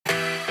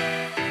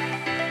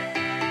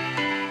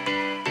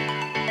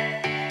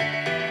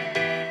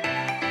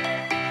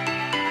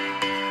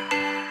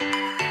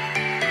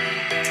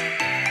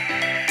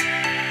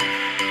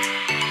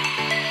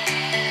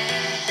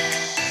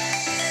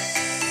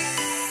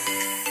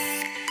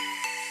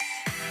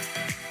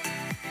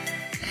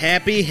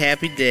Happy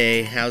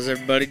day. How's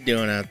everybody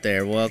doing out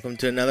there? Welcome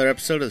to another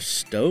episode of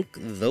Stoke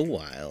the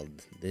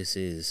Wild. This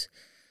is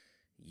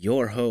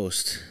your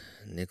host,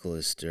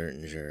 Nicholas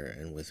Dertinger,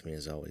 and with me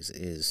as always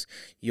is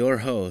your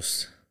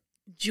host,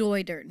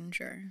 Joy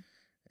Dertinger.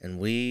 And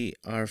we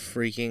are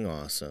freaking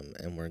awesome,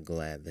 and we're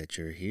glad that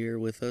you're here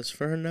with us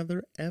for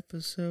another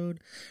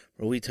episode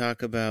where we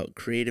talk about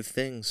creative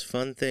things,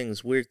 fun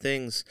things, weird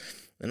things,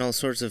 and all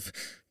sorts of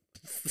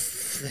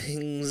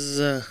things.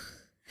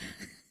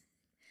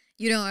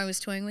 You know, I was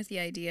toying with the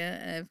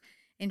idea of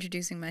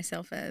introducing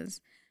myself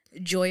as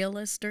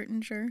Joyless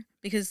Dertinger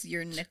because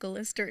you're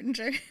Nicholas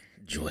Dertinger.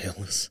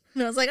 Joyless.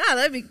 And I was like,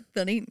 that'd be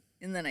funny.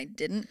 And then I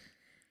didn't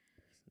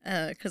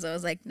because I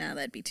was like, nah,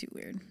 that'd be too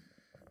weird.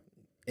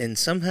 And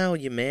somehow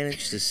you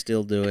managed to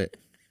still do it.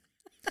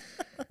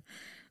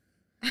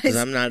 Because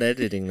I'm not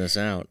editing this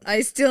out.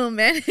 I still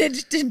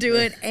managed to do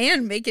it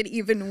and make it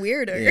even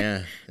weirder.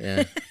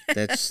 Yeah.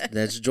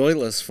 That's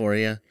joyless for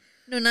you.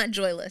 No, not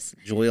joyless.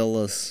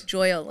 Joyless.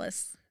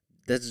 Joyless.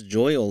 That's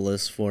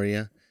joyless for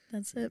you.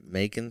 That's it.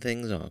 Making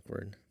things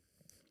awkward.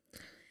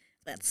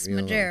 That's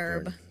Real my gerb.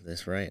 Awkward.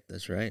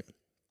 That's right.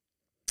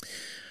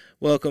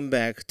 Welcome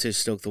back to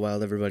Stoke the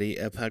Wild, everybody,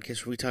 a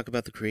podcast where we talk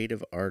about the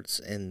creative arts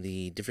and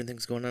the different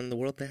things going on in the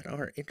world that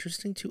are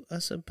interesting to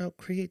us about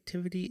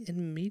creativity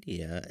and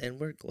media. And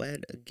we're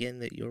glad, again,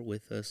 that you're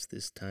with us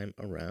this time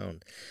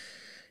around.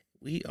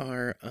 We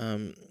are,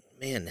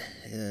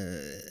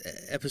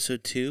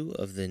 episode 2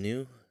 of the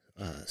new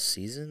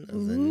season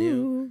of the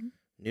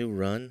new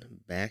run,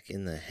 back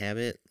in the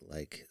Habit,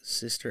 like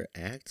Sister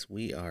Act.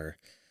 We are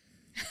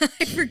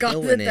I forgot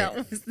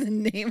that was the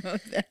name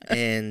of that.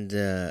 And,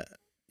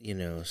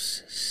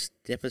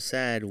 step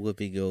aside,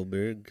 Whoopi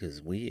Goldberg,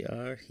 because we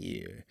are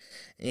here.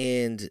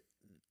 And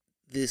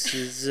this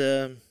is,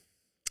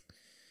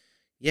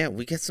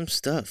 we got some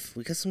stuff.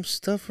 We got some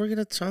stuff we're going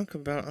to talk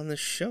about on the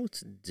show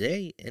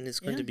today, and it's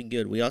going to be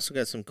good. We also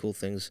got some cool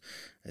things,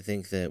 I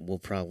think, that we'll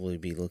probably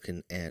be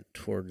looking at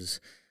towards,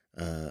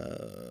 in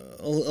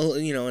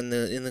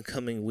the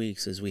coming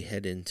weeks as we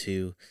head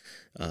into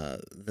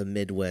the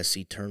Midwest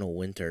eternal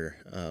winter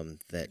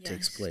that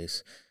takes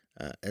place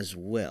as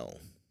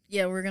well.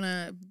 Yeah, we're going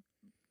to,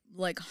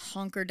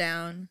 hunker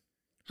down.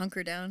 We're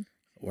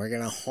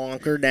going to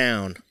honker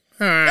down.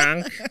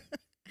 Honk.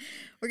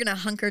 We're going to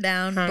hunker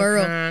down, honk,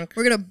 burrow. Honk.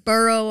 We're going to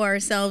burrow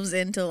ourselves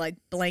into,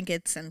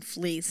 blankets and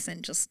fleece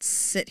and just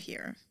sit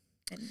here.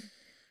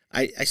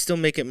 I still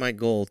make it my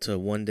goal to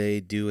one day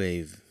do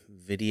a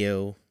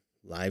video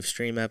live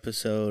stream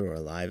episode or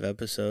a live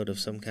episode of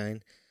some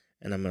kind,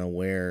 and I'm going to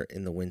wear,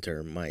 in the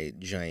winter, my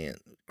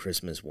giant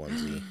Christmas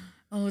onesie.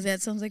 Oh,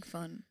 that sounds like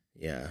fun.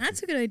 Yeah.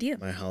 That's a good idea.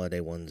 My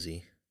holiday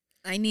onesie.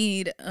 I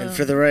need... and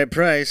for the right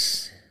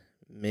price,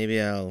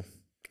 maybe I'll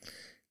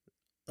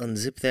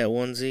unzip that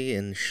onesie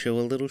and show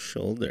a little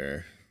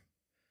shoulder.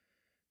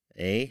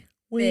 Eh?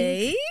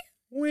 Wink.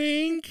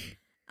 Wink.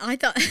 I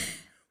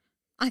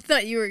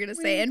thought you were going to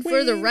say, and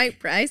for the right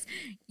price,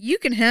 you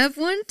can have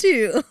one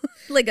too.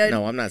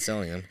 No, I'm not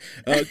selling them.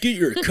 Get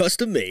your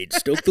custom-made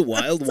Stoke the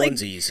Wild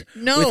onesies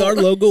with our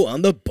logo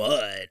on the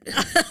butt.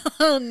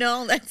 Oh,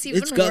 no, that's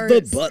even worse. It's got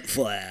the butt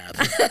flap.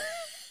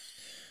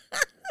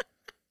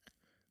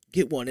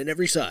 Get one in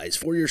every size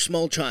for your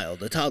small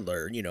child, a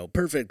toddler,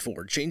 perfect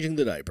for changing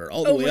the diaper,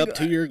 all the way up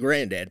to your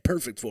granddad,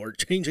 perfect for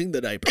changing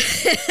the diaper.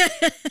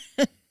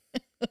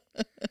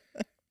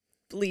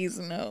 Please,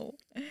 no.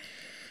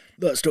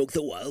 The Stoke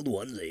the Wild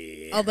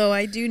onesie. Although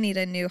I do need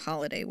a new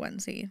holiday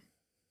onesie.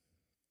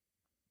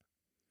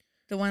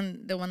 The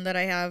one that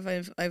I have,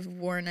 I've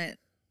worn it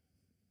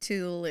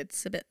till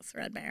it's a bit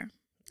threadbare.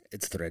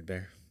 It's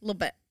threadbare? A little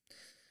bit.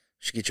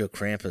 Should get you a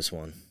Krampus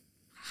one.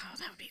 Oh,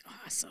 that would be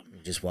awesome.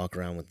 You just walk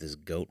around with this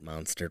goat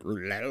monster.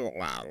 I'll get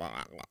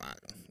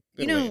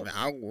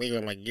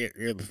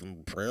you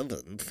some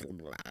presents.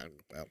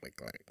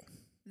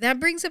 That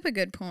brings up a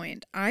good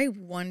point. I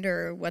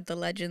wonder what the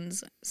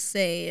legends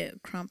say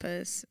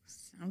Krampus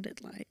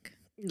sounded like.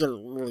 Would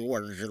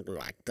you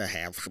like to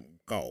have some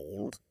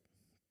gold?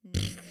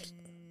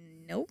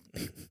 Nope.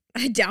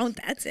 I doubt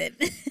that's it.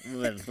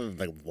 This is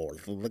the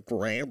voice of the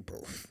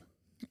Krampus.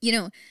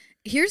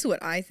 Here's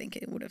what I think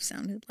it would have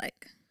sounded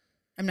like.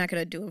 I'm not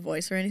going to do a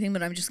voice or anything,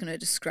 but I'm just going to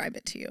describe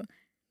it to you.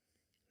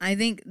 I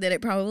think that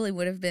it probably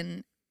would have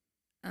been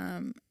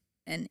an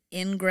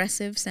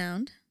ingressive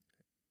sound.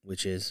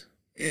 Which is?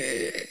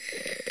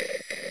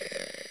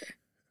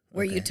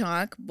 Where you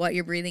talk what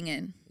you're breathing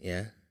in.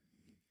 Yeah.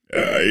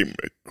 I'm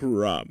a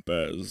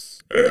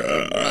Krampus.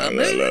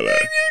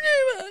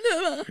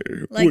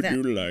 Like Would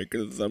you like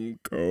some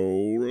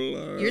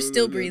coal? You're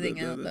still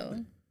breathing out,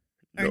 though.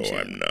 No,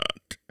 I'm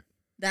not.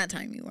 That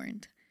time you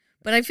weren't.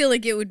 But I feel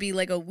like it would be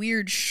like a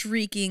weird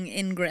shrieking,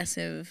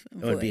 ingressive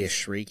voice. It would be a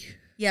shriek?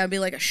 Yeah, it'd be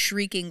like a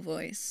shrieking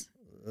voice.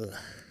 Ugh.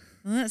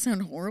 Doesn't that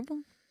sound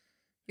horrible?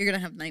 You're going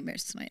to have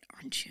nightmares tonight,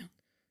 aren't you?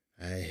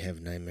 I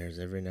have nightmares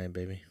every night,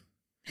 baby.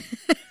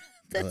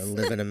 I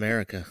live in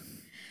America.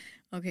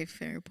 Okay,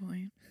 fair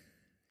point.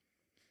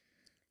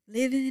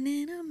 Living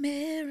in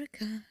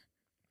America.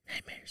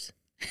 Nightmares.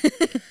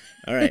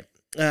 All right.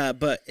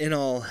 But in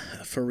all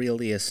for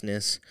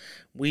realiousness,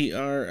 we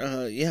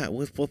are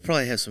we'll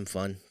probably have some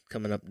fun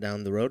coming up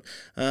down the road.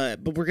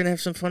 But we're gonna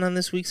have some fun on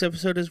this week's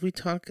episode as we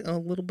talk a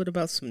little bit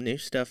about some new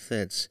stuff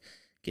that's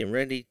getting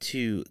ready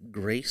to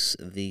grace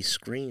the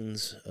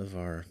screens of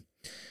our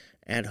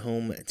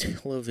at-home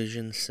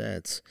television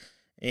sets,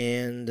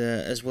 and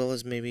as well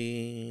as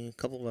maybe a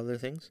couple of other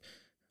things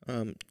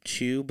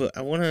too. But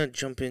I want to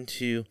jump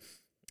into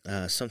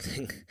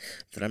something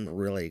that I'm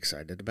really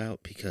excited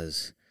about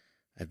because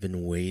I've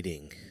been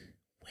waiting.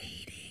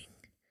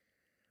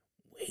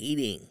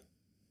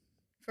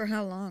 For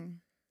how long?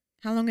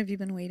 How long have you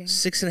been waiting?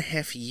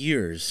 6.5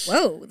 years.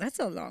 Whoa, that's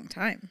a long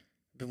time.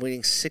 I've been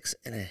waiting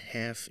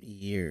 6.5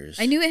 years.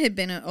 I knew it had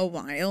been a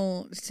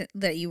while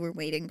that you were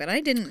waiting, but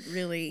I didn't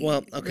really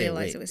realize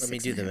wait. it was Let me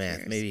 6.5 do the math.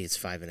 years. Maybe it's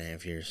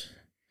 5.5 years.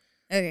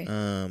 Okay.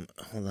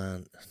 Hold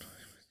on.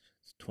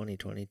 It's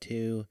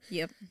 2022.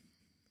 Yep.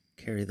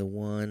 Carry the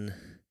 1.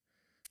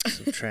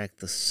 Subtract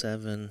the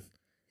 7.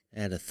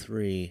 Add a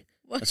 3.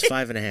 What? That's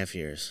 5.5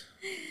 years.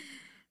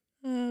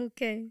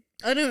 Okay.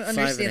 I don't 5.5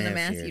 understand the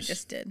math you years.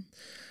 just did.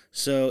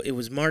 So it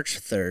was March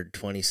 3rd,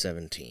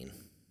 2017.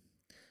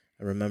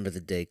 I remember the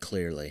day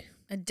clearly.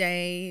 A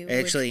day.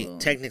 Actually, which will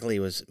technically,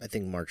 it was, I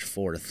think, March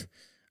 4th.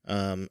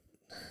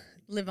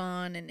 live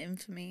on in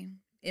infamy.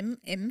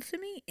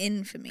 Infamy?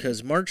 Infamy.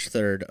 Because March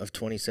 3rd of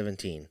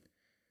 2017,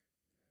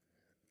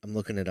 I'm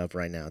looking it up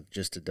right now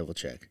just to double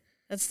check.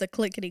 That's the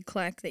clickety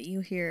clack that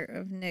you hear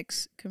of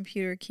Nick's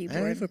computer I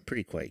keyboard. have a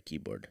pretty quiet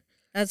keyboard.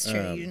 That's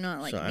true. You're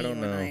not like so me I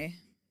don't when know. I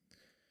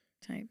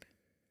type.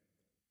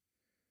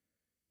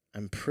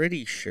 I'm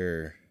pretty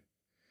sure.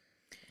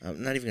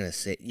 I'm not even going to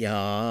say.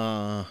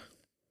 Yeah.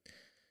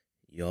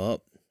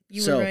 Yup.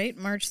 You So, were right.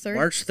 March 3rd.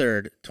 March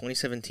 3rd,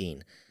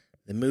 2017.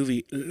 The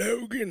movie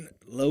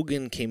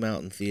Logan came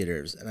out in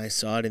theaters, and I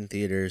saw it in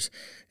theaters.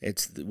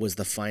 It was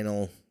the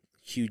final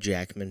Hugh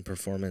Jackman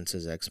performance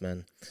as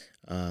X-Men.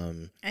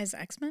 As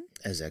X-Men?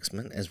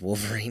 As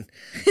Wolverine.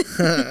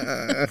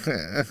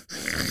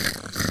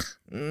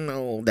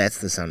 No, that's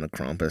the sound of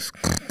Krampus.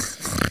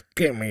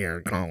 Give me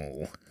your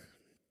coal.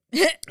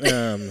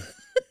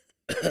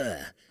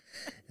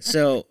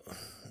 So,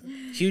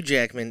 Hugh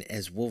Jackman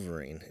as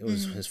Wolverine. It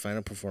was his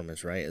final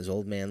performance, right? As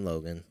Old Man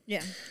Logan.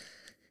 Yeah.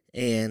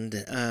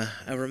 And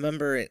I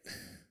remember it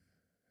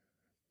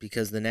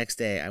because the next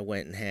day I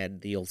went and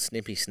had the old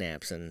Snippy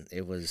Snaps, and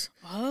it was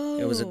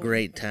a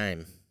great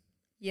time. It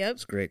Yep.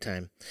 was a great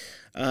time.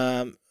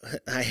 I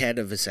had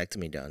a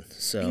vasectomy done,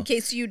 so In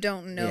case you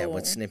don't know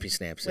what Snippy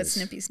Snaps what is.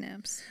 Snippy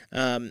Snaps.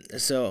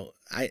 So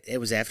it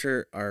was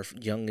after our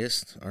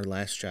youngest, our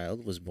last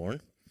child, was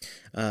born.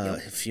 A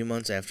few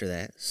months after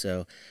that.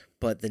 So,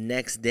 but the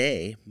next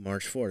day,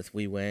 March 4th,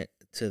 we went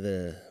to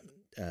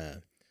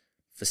the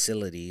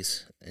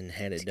facilities and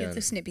had it To done. get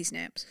the Snippy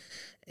Snaps.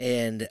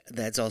 And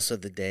that's also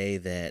the day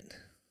that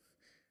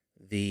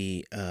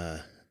the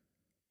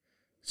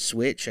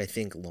Switch, I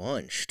think,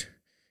 launched.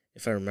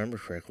 If I remember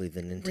correctly,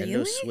 the Nintendo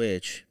Really?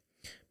 Switch,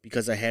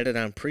 because I had it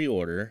on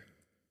pre-order.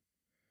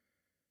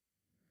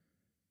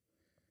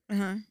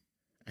 Uh-huh.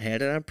 I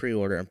had it on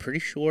pre-order. I'm pretty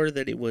sure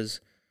that it was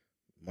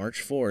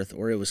March 4th,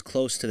 or it was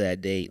close to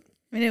that date.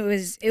 I mean, it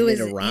was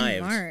arrived.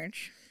 in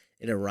March.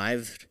 It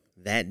arrived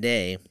that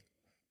day,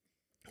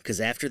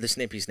 because after the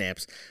Snippy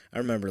Snaps, I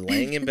remember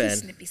laying in The bed,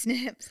 Snippy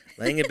Snaps.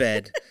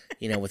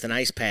 with an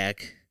ice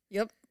pack,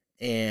 Yep.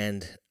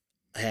 and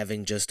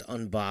having just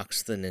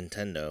unboxed the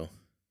Nintendo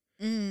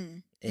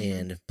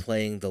and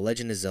playing The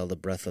Legend of Zelda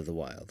Breath of the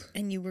Wild.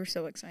 And you were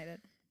so excited.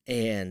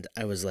 And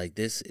I was like,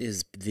 this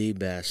is the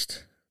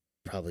best,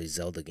 probably,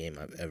 Zelda game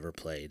I've ever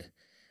played.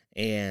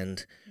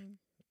 And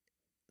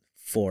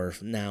for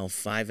now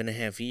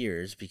 5.5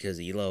 years, because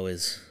Elo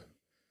is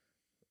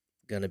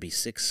going to be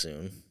 6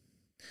 soon,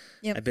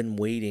 Yep. I've been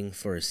waiting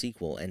for a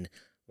sequel. And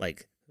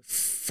like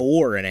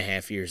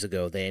 4.5 years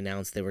ago, they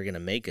announced they were going to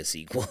make a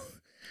sequel.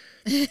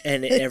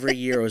 And every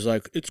year it was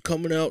like, it's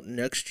coming out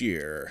next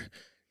year.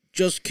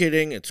 Just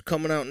kidding, it's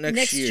coming out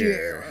next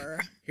year.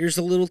 Here's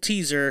a little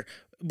teaser,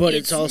 but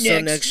it's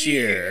also next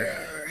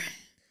year.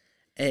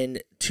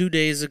 And 2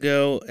 days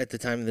ago, at the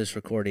time of this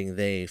recording,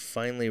 they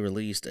finally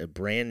released a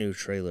brand new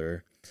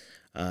trailer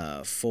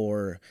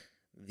for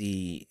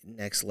the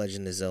next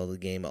Legend of Zelda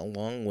game,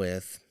 along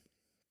with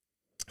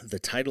the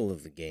title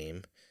of the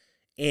game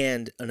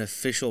and an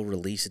official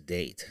release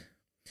date.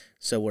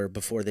 So where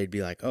before they'd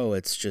be like, oh,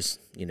 it's just,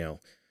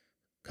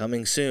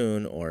 coming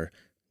soon or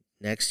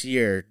next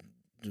year,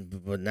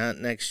 but not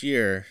next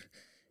year.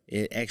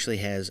 It actually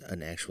has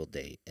an actual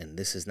date, and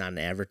this is not an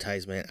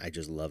advertisement. I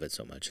just love it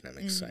so much, and I'm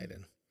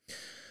excited.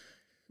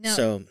 Now,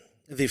 So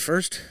if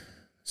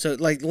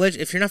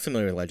you're not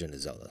familiar with Legend of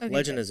Zelda,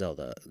 Legend of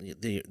Zelda,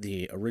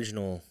 the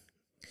original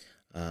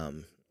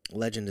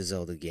Legend of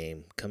Zelda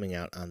game coming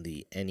out on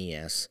the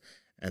NES,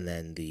 and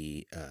then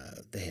they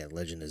had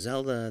Legend of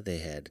Zelda, they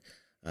had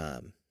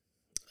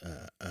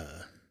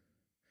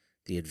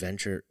the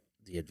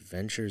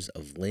Adventures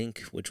of Link,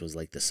 which was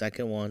like the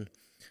second one.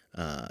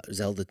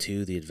 Zelda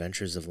 2, The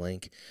Adventures of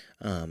Link.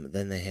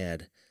 Then they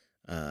had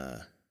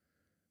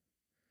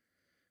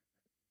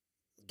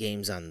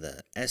games on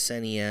the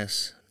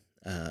SNES,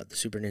 the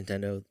Super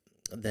Nintendo,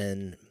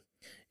 then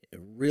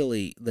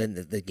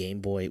the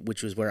Game Boy,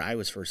 which was where I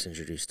was first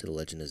introduced to The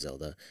Legend of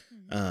Zelda,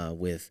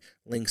 with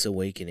Link's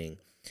Awakening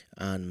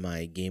on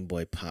my Game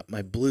Boy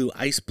my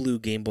ice blue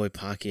Game Boy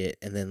Pocket,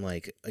 and then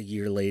like a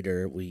year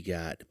later we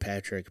got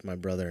Patrick, my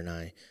brother, and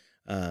I.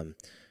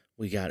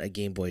 We got a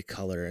Game Boy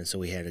Color, and so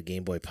we had a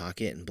Game Boy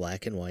Pocket in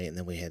black and white, and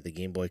then we had the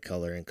Game Boy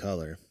Color in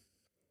color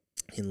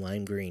in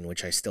lime green,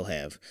 which I still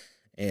have.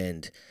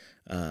 And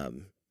I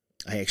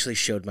actually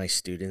showed my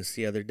students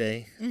the other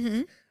day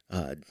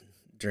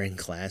during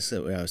class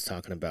that I was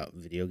talking about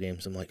video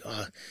games. I'm like,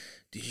 oh,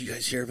 did you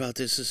guys hear about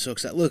this? This is so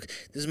exciting. Look,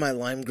 this is my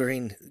lime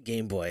green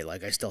Game Boy.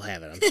 Like, I still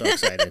have it. I'm so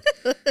excited.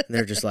 And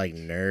they're just like,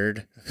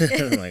 nerd.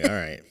 I'm like, all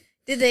right.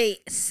 Did they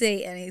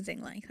say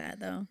anything like that,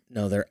 though?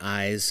 No, their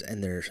eyes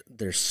and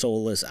their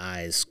soulless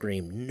eyes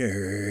scream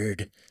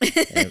nerd.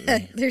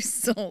 Their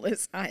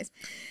soulless eyes.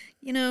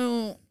 You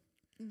know,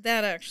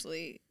 that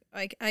actually,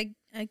 I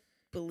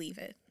believe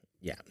it.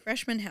 Yeah.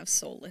 Freshmen have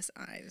soulless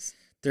eyes.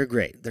 They're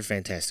great. They're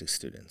fantastic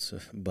students,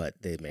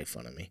 but they made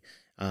fun of me.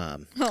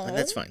 And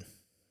that's fine.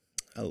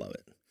 I love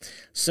it.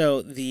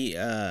 So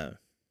the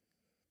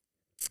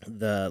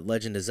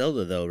Legend of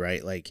Zelda, though,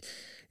 right? Like,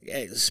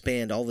 it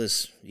spanned all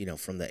this,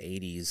 from the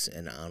 80s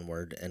and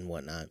onward and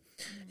whatnot.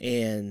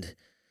 And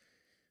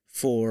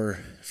for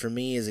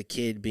me as a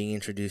kid being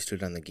introduced to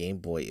it on the Game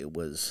Boy, it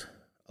was,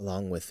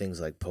 along with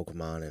things like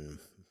Pokemon and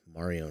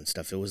Mario and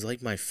stuff, it was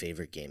like my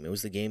favorite game. It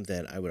was the game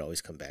that I would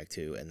always come back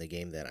to, and the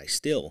game that I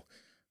still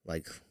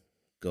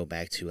go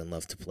back to and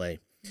love to play.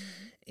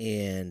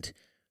 And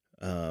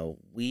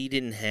we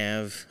didn't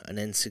have an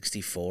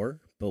N64,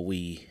 but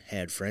we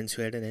had friends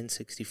who had an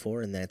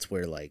N64, and that's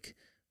where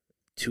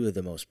two of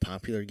the most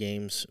popular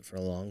games for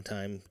a long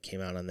time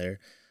came out on there,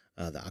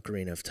 the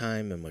Ocarina of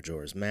Time and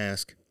Majora's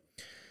Mask.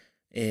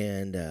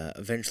 And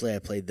eventually I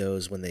played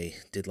those when they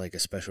did a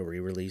special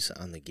re-release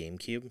on the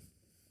GameCube.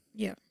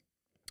 Yeah.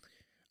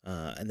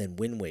 And then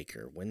Wind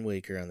Waker. Wind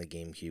Waker on the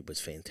GameCube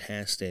was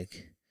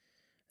fantastic.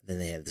 Then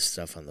they had the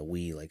stuff on the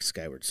Wii, like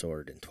Skyward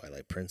Sword and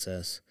Twilight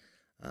Princess.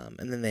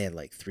 And then they had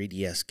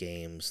 3DS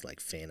games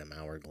like Phantom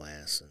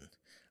Hourglass and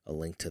A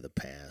Link to the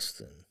Past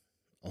and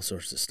all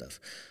sorts of stuff.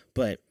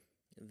 But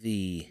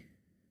the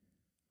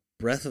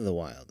Breath of the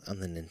Wild on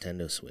the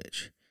Nintendo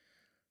Switch,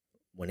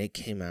 when it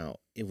came out,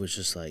 it was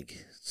just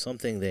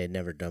something they had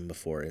never done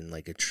before in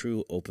a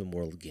true open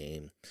world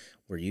game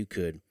where you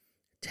could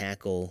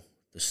tackle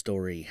the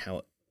story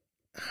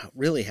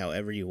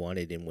however you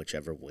wanted, in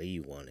whichever way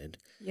you wanted.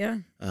 Yeah.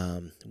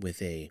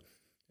 With a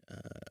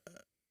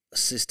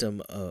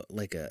system,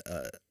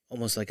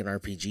 almost like an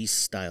RPG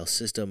style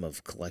system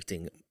of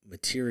collecting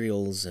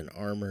materials and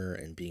armor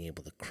and being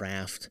able to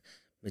craft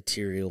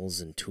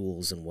materials and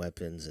tools and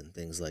weapons and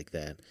things like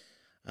that.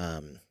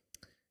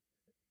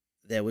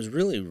 That was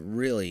really,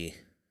 really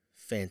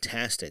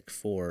fantastic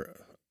for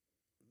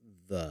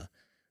the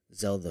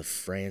Zelda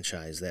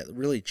franchise. That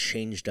really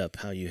changed up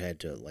how you had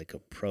to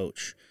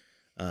approach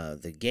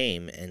the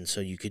game, and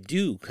so you could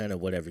do kind of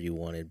whatever you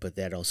wanted, but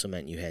that also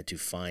meant you had to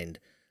find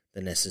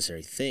the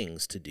necessary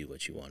things to do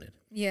what you wanted.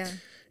 Yeah.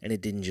 And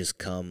it didn't just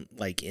come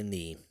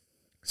in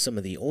some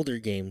of the older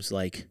games,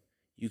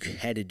 you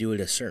had to do it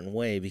a certain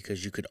way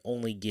because you could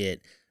only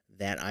get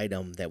that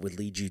item that would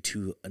lead you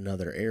to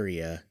another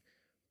area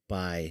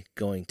by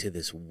going to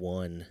this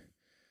one,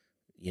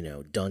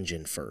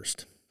 dungeon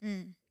first.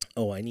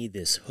 Oh, I need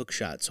this hook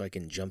shot so I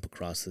can jump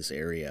across this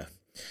area.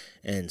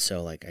 And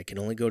so, I can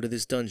only go to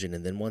this dungeon,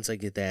 and then once I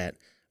get that,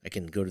 I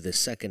can go to this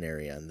second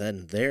area, and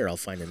then there I'll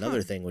find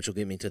another thing, which will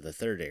get me to the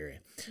third area.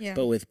 Yeah.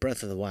 But with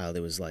Breath of the Wild,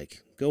 it was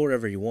go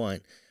wherever you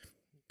want,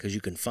 because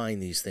you can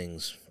find these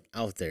things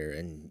out there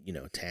and,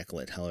 tackle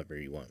it however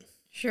you want.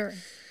 Sure.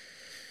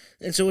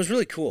 And so it was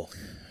really cool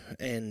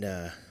and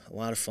a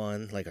lot of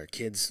fun. Our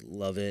kids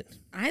love it.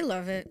 I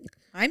love it.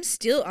 I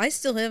still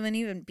haven't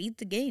even beat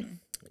the game.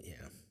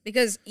 Yeah.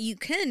 Because you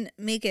can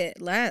make it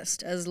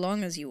last as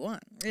long as you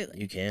want, really.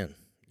 You can.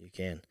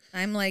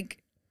 I'm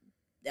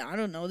I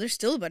don't know. There's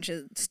still a bunch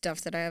of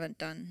stuff that I haven't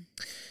done.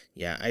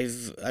 Yeah,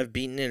 I've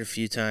beaten it a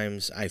few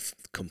times. I've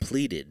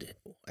completed.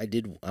 I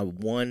did on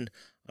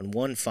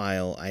one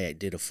file. I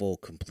did a full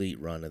complete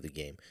run of the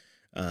game.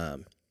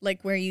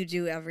 Where you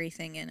do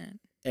everything in it.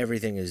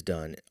 Everything is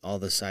done. All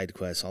the side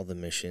quests, all the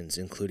missions,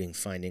 including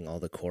finding all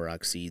the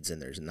Korok seeds,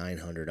 and there's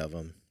 900 of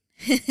them.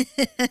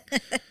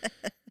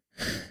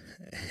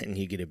 And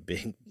you get a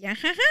big,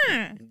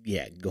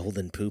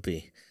 golden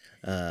poopy.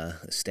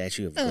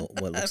 Statue of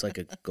what looks like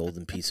a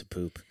golden piece of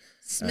poop.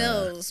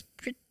 Smells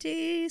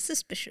pretty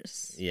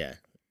suspicious. Yeah.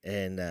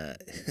 And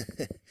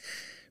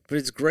but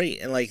it's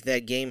great. And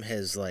that game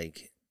has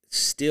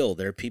still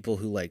there are people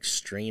who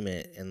stream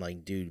it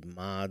and do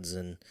mods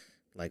and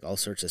all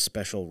sorts of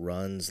special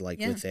runs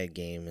with that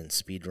game and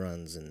speed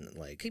runs and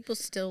people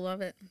still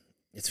love it.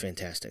 It's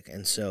fantastic.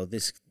 And so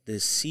this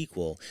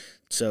sequel,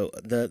 so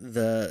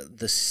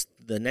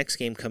the next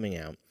game coming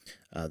out,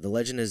 The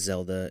Legend of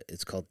Zelda,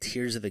 it's called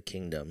Tears of the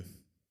Kingdom.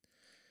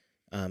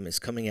 is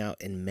coming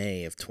out in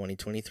May of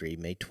 2023,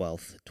 May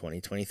 12th,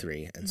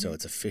 2023. And so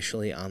it's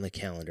officially on the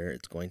calendar.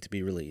 It's going to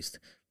be released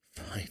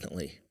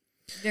finally.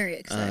 Very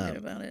excited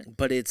about it.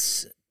 But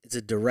it's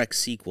a direct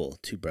sequel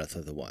to Breath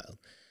of the Wild.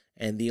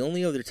 And the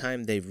only other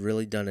time they've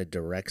really done a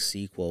direct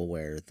sequel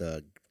where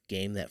the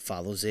game that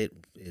follows it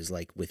is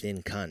like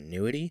within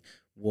continuity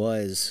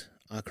was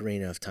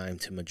Ocarina of Time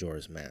to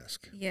Majora's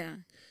Mask. Yeah.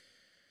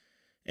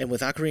 And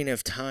with Ocarina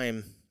of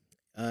Time,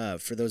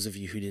 for those of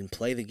you who didn't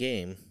play the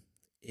game,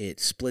 it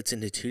splits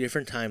into two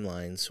different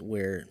timelines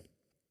where,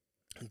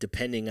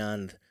 depending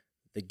on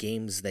the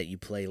games that you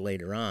play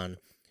later on,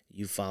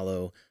 you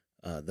follow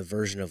the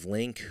version of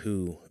Link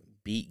who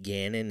beat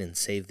Ganon and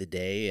saved the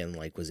day and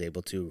like was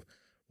able to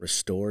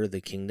restore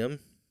the kingdom.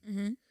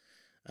 Mm-hmm.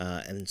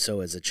 And so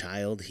as a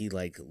child, he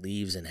like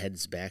leaves and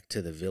heads back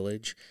to the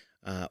village.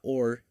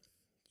 Or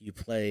you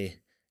play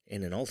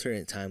in an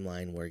alternate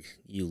timeline where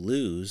you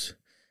lose,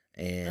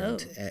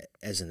 and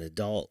as an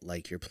adult,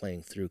 like you're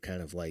playing through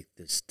kind of like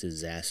this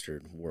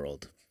disastered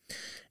world.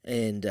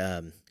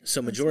 And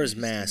so Majora's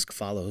Mask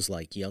follows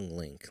like young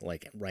Link,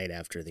 like right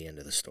after the end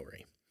of the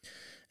story.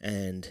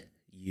 And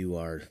you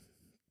are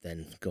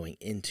then going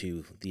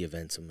into the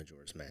events of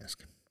Majora's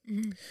Mask.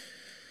 Mm-hmm.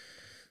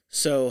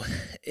 So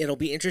it'll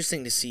be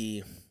interesting to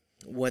see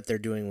what they're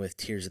doing with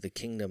Tears of the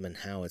Kingdom and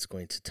how it's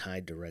going to tie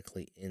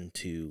directly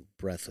into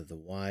Breath of the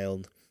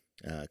Wild,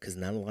 because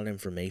not a lot of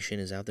information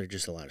is out there,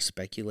 just a lot of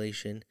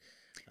speculation.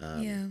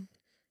 Yeah.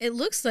 It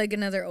looks like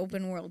another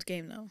open world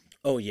game, though.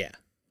 Oh, yeah.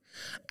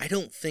 I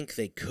don't think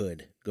they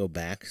could go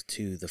back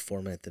to the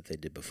format that they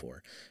did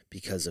before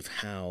because of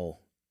how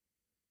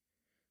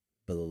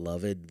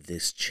beloved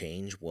this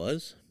change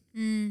was.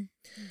 Mm.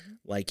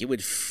 Like, it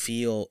would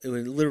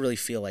literally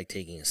feel like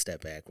taking a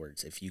step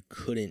backwards if you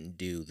couldn't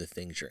do the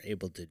things you're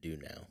able to do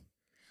now.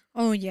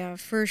 Oh, yeah,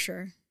 for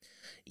sure.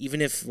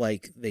 Even if,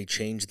 like, they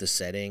change the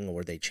setting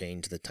or they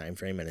change the time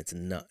frame and it's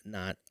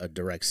not a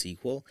direct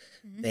sequel,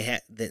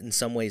 in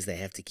some ways they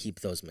have to keep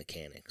those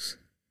mechanics.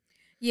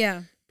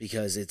 Yeah.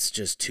 Because it's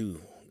just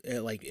too,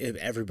 like,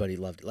 everybody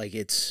loved it. Like,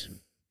 it's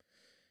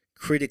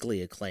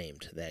critically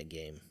acclaimed, that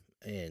game.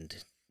 And,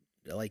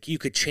 like, you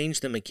could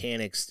change the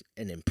mechanics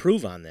and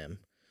improve on them,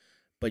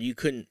 but you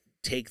couldn't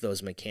take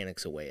those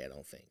mechanics away, I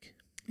don't think.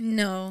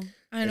 No,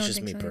 I don't think so. It's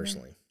just me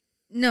personally.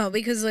 No,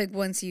 because, like,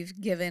 once you've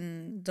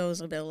given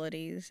those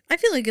abilities, I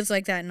feel like it's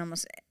like that in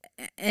almost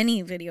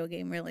any video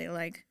game, really.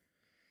 Like,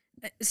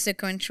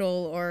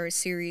 sequential or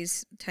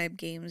series type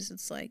games,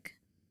 it's like,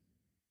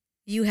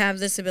 you have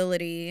this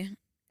ability,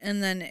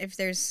 and then if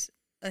there's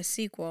a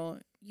sequel,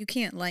 you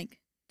can't, like,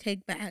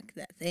 take back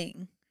that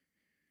thing.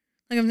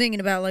 Like, I'm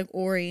thinking about, like,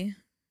 Ori.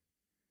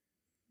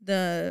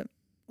 The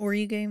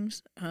Ori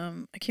games.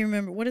 I can't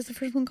remember. What is the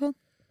first one called?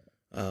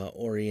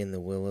 Ori and the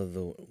Will of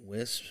the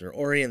Wisps, or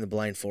Ori and the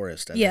Blind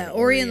Forest.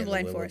 Ori and the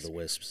Blind Will Forest. of the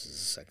Wisps is the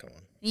second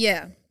one.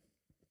 Yeah.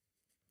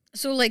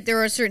 So, like,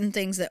 there are certain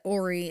things that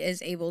Ori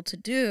is able to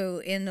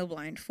do in the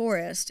Blind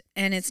Forest,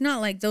 and it's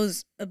not like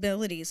those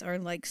abilities are,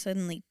 like,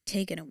 suddenly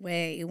taken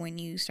away when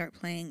you start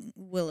playing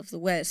Will of the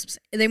Wisps.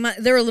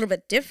 They're a little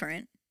bit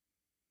different,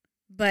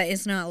 but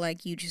it's not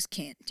like you just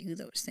can't do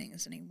those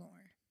things anymore.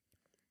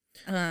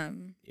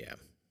 Yeah.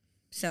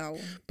 So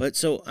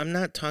I'm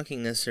not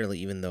talking necessarily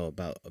even though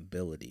about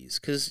abilities,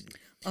 because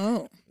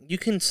you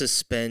can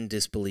suspend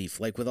disbelief.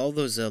 Like with all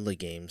those Zelda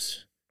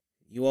games,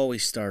 you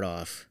always start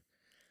off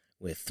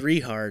with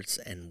 3 hearts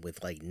and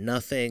with like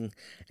nothing,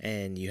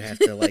 and you have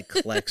to like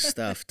collect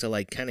stuff to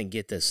like kind of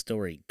get the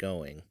story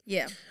going.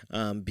 Yeah.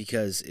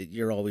 Because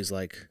you're always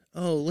like,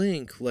 oh,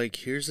 Link, like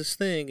here's this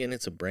thing, and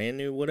it's a brand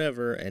new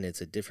whatever, and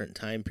it's a different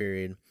time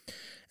period.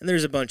 And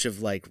there's a bunch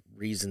of like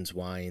reasons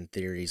why and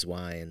theories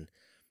why, and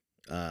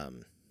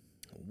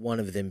one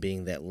of them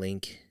being that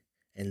Link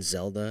and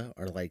Zelda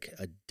are like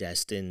a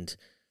destined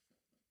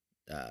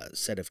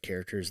set of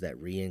characters that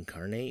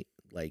reincarnate,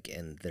 like,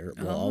 and there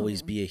will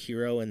always be a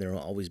hero and there will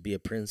always be a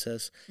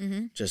princess,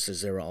 just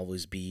as there will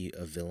always be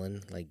a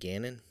villain like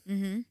Ganon.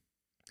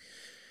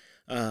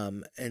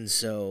 And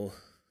so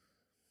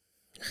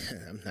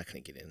I'm not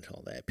going to get into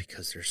all that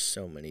because there's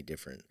so many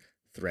different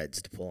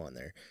threads to pull on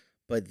there,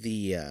 but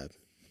the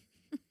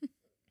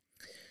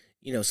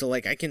so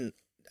like I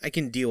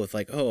can deal with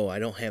like, oh, I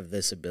don't have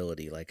this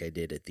ability like I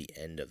did at the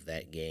end of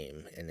that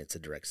game, and it's a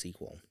direct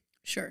sequel.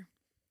 Sure.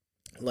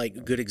 Like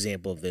a good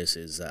example of this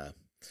is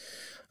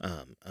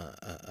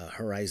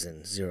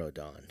Horizon Zero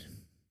Dawn.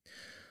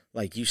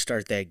 Like you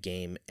start that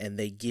game and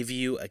they give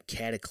you a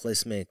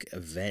cataclysmic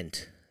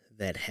event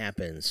that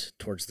happens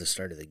towards the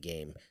start of the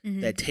game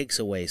that takes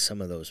away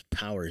some of those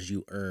powers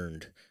you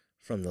earned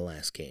from the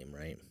last game,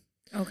 right?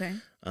 Okay.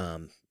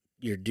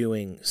 You're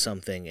doing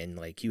something and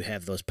like you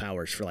have those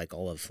powers for like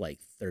all of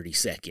like 30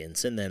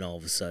 seconds, and then all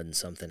of a sudden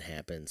something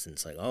happens and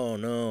it's like, oh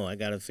no, I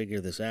gotta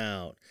figure this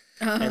out.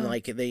 And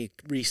like they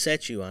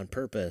reset you on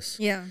purpose.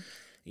 Yeah.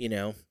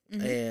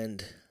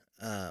 And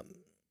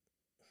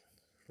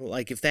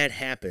like if that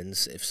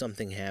happens, if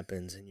something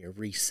happens and you're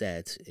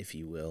reset, if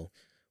you will,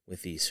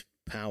 with these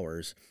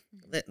powers,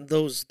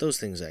 those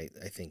things I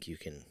think you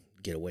can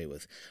get away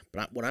with.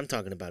 But what I'm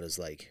talking about is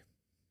like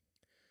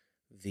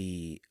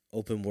the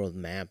open world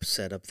map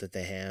setup that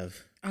they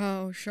have.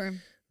 Oh, sure.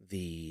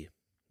 The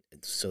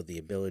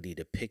ability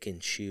to pick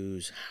and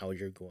choose how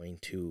you're going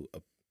to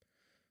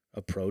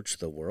approach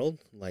the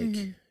world, like,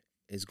 Mhm.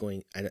 is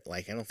going. I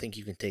don't think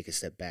you can take a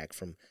step back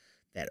from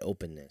that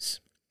openness.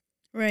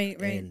 Right,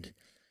 right. And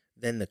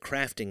then the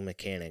crafting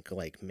mechanic,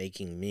 like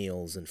making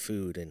meals and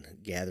food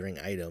and gathering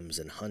items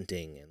and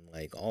hunting and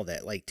like all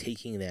that, like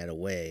taking that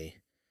away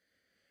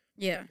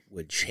Yeah.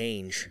 would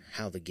change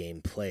how the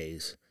game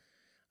plays.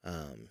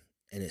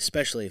 And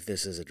especially if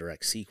this is a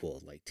direct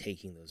sequel, like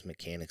taking those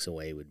mechanics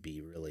away would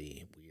be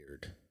really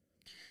weird.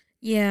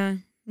 Yeah.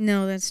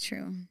 No, that's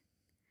true.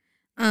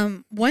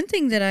 One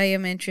thing that I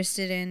am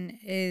interested in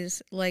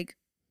is like,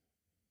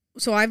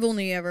 so I've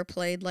only ever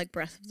played like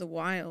Breath of the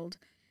Wild,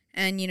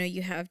 and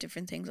you have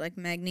different things like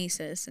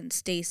magnesis and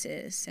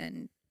stasis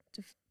and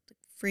the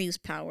freeze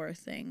power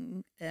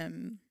thing.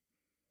 I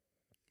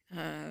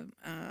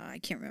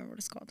can't remember what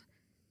it's called.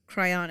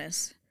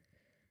 Cryonis.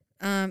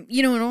 And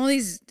all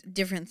these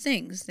different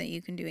things that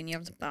you can do, and you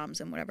have the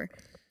bombs and whatever.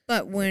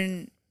 But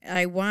when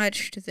I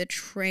watched the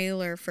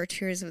trailer for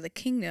Tears of the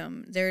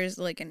Kingdom, there's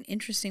like an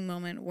interesting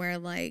moment where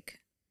like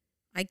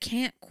I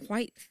can't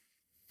quite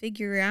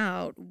figure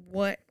out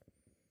what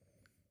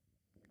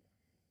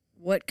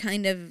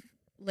kind of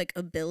like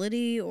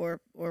ability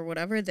or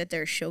whatever that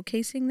they're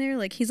showcasing there.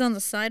 Like he's on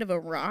the side of a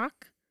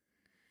rock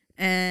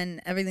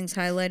and everything's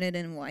highlighted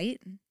in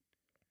white.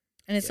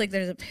 And it's like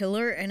there's a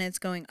pillar and it's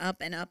going up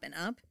and up and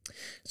up.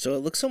 So it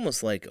looks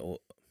almost like,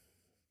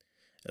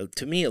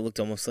 to me, it looked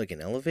almost like an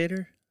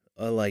elevator,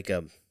 like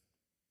a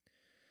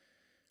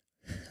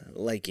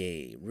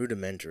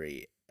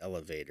rudimentary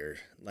elevator.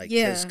 Like,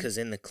 Yeah. because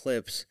in the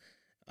clips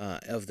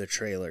of the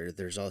trailer,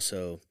 there's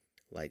also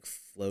like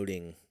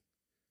floating,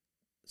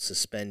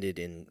 suspended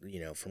in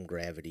from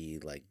gravity,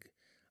 like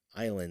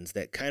islands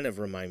that kind of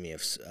remind me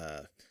of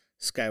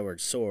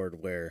Skyward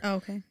Sword, where Oh,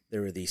 okay.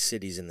 there were these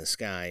cities in the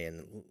sky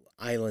and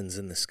islands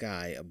in the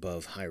sky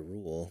above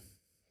Hyrule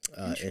in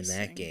that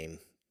Interesting. game,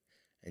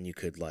 and you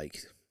could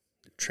like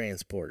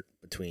transport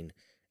between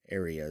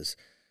areas.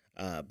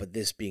 But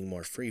this being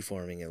more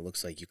free-forming, it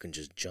looks like you can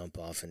just jump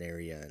off an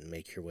area and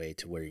make your way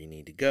to where you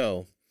need to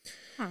go.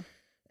 Huh.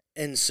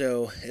 And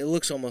so it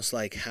looks almost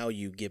like how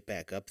you get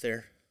back up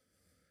there,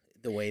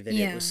 the way that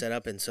it was set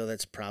up. And so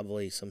that's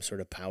probably some sort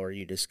of power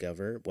you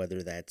discover,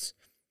 whether that's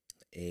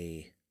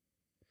a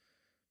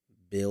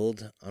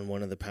build on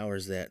one of the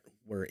powers that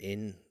were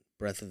in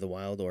Breath of the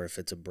Wild or if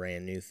it's a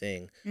brand new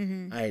thing.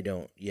 Mm-hmm. I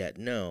don't yet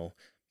know,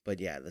 but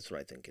yeah, that's what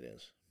I think it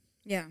is.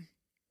 Yeah.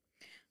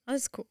 Oh,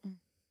 that's cool.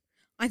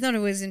 I thought it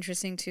was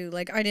interesting too.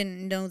 Like I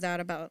didn't know that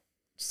about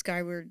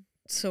Skyward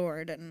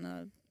Sword and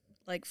the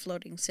like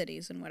floating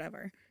cities and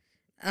whatever.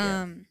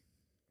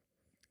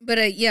 But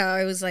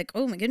I was like,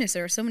 oh my goodness,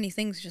 there are so many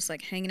things just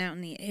like hanging out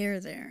in the air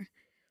there,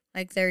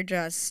 like they're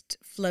just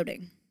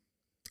floating,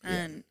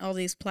 and all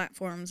these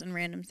platforms and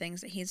random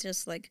things that he's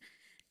just like,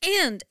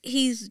 and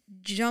he's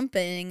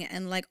jumping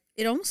and like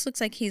it almost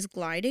looks like he's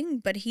gliding,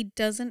 but he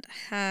doesn't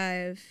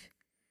have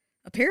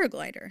a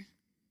paraglider.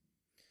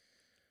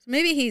 So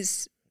maybe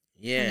he's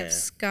kind of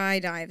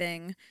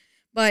skydiving,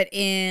 but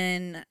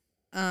in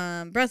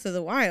Breath of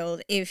the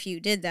Wild, if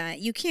you did that,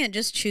 you can't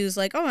just choose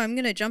like, oh, I'm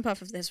gonna jump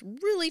off of this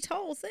really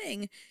tall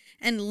thing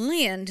and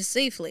land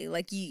safely.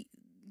 Like you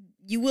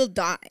will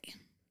die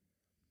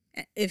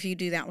if you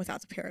do that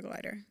without the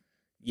paraglider.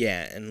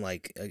 Yeah, and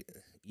like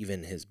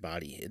even his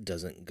body, it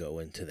doesn't go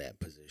into that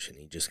position.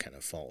 He just kind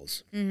of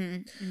falls.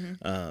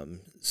 Mm-hmm. Mm-hmm.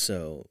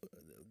 So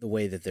the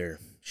way that they're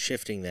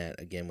shifting that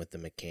again with the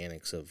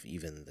mechanics of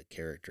even the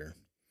character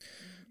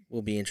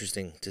will be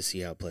interesting to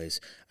see how it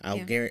plays. I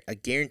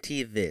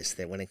guarantee this,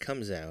 that when it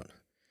comes out,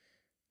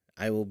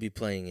 I will be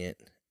playing it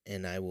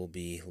and I will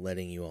be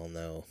letting you all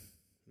know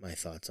my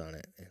thoughts on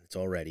it. And it's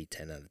already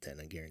 10 out of 10,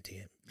 I guarantee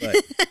it. But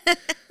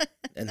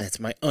and that's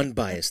my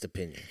unbiased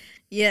opinion.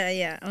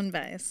 Yeah,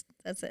 unbiased.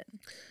 That's it.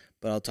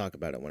 But I'll talk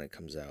about it when it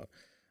comes out.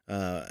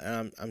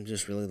 And I'm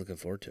just really looking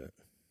forward to it.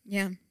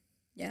 Yeah,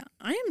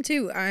 I am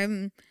too.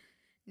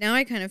 Now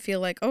I kind of feel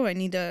like, oh, I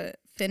need to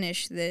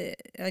finish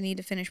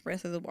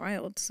Breath of the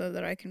Wild so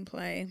that I can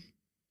play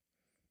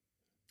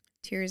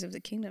Tears of the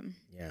Kingdom.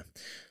 Yeah.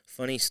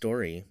 Funny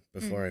story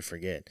before I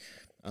forget.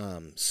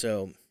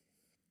 So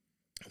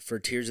for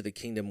Tears of the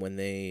Kingdom, when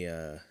they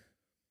a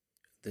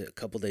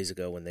couple days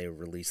ago when they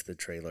released the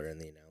trailer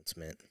and the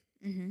announcement,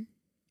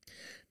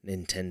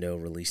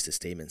 Nintendo released a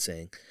statement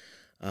saying,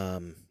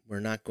 we're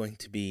not going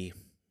to be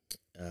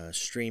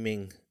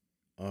streaming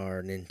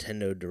our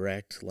Nintendo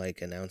Direct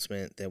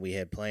announcement that we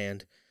had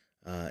planned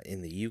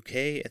in the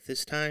UK at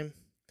this time,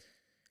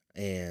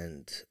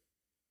 and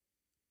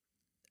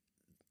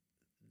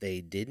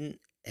they didn't.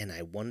 And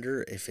I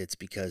wonder if it's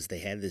because they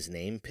had this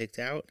name picked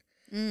out,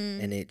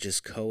 and it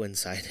just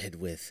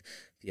coincided with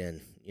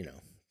the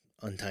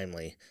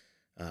untimely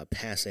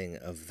passing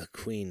of the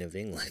Queen of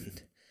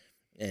England,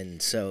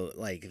 and so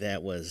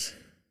that was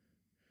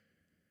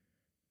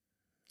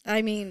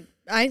I mean,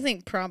 I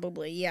think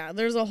probably, yeah.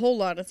 There's a whole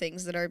lot of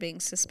things that are being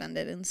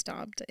suspended and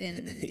stopped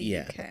in the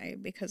Yeah. UK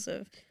because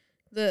of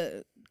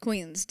the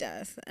Queen's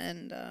death.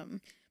 And,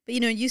 but,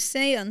 you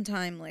say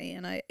untimely,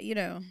 and I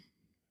know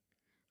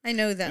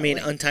that. I mean,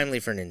 like, untimely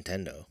for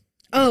Nintendo.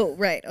 oh,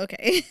 right,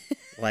 okay.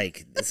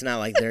 Like, it's not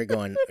like they're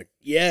going,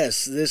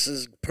 yes, this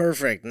is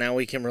perfect. Now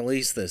we can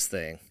release this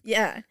thing.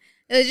 Yeah.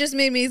 It just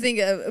made me think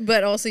of,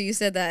 but also you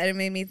said that, and it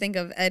made me think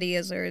of Eddie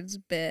Izzard's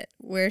bit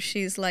where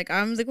she's like,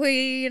 I'm the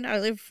queen, I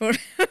live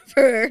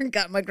forever,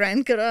 got my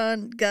grand coat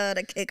on, got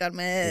a cake on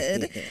my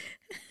head.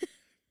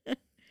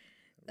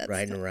 That's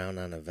Riding around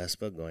on a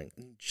Vespa going,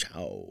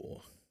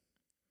 ciao.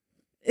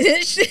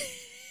 Does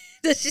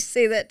she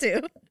say that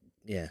too?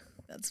 Yeah.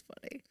 That's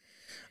funny.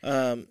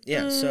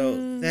 Yeah,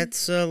 so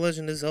that's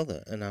Legend of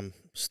Zelda, and I'm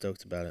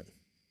stoked about it.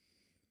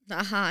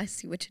 Aha, I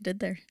see what you did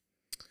there.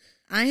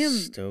 I am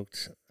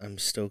stoked. I'm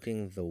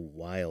stoking the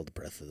wild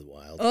Breath of the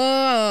Wild.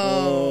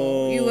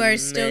 Oh, you are Oh,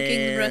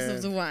 stoking the Breath of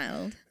man. the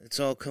Wild. It's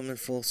all coming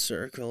full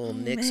circle. Oh,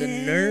 Nick's a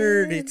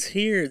nerd. man. It's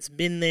here. It's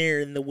been there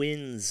in the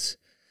winds.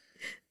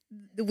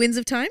 The Winds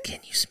of Time? Can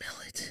you smell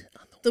it?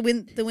 On The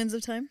Winds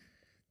of Time?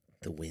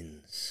 the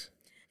winds.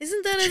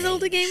 Isn't that a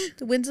Zelda game?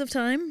 The Winds of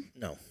Time?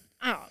 No.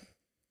 Oh,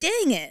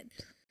 dang it.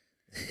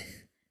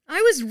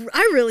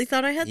 I really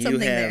thought I had You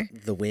something have there.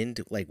 the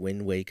wind, like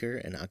Wind Waker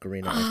and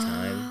Ocarina of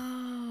Time.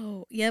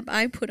 Oh, yep,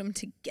 I put them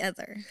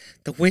together.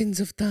 The winds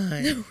of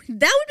time. That would be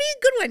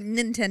a good one,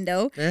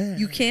 Nintendo. Ah.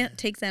 You can't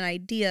take that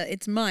idea.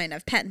 It's mine.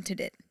 I've patented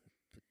it.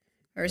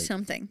 Or Like,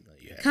 something. No,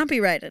 you haven't.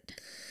 Copyrighted.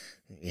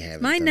 You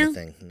haven't mine done now. a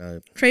thing.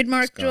 No.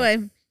 Trademark It's gone. joy.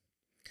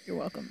 You're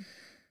welcome.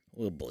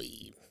 Oh boy.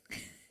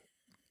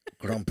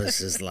 Grumpus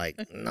is like,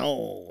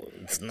 no,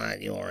 it's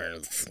not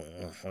yours.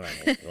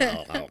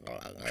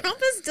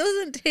 Krampus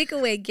doesn't take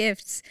away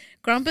gifts.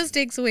 Krampus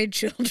takes away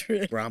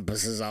children.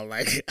 Grumpus is all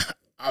like,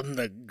 I'm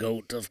the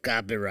goat of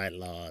copyright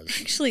laws.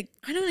 Actually,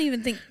 I don't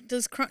even think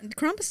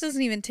Krampus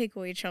doesn't even take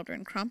away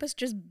children. Krampus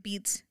just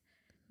beats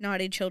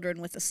naughty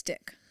children with a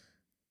stick.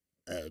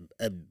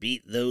 I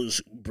beat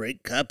those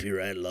break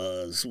copyright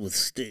laws with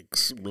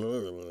sticks.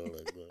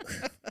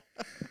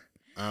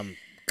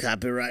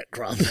 Copyright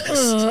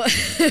Krampus.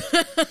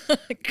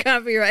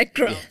 Copyright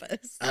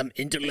Krampus. I'm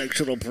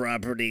intellectual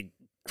property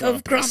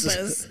Of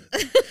Krampus.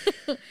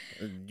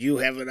 You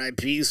have an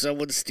IP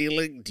someone's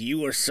stealing?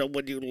 You or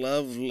someone you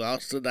love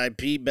lost an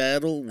IP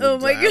battle? Oh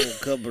my I will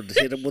God. come and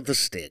hit him with a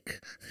stick.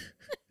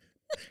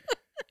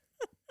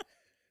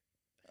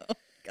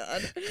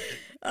 God.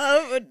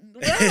 Well,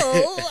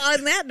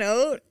 on that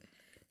note,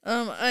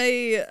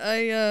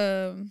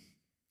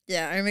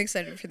 yeah, I'm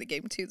excited for the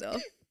game too, though.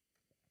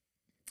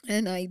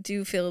 And I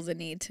do feel the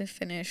need to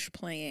finish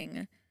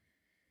playing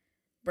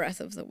Breath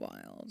of the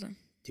Wild.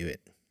 Do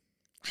it.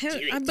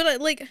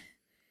 I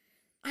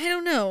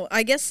don't know.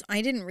 I guess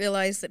I didn't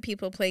realize that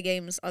people play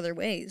games other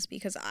ways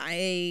because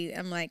I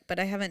am like, but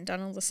I haven't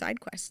done all the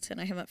side quests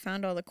and I haven't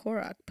found all the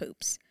Korok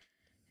poops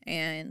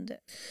and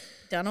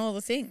done all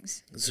the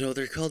things. So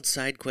they're called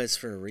side quests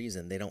for a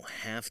reason. They don't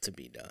have to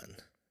be done.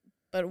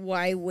 But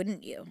why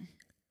wouldn't you?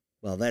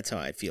 Well, that's how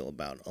I feel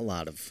about a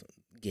lot of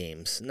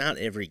games. Not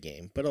every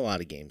game, but a lot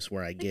of games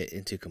where I get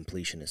into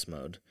completionist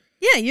mode.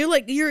 Yeah,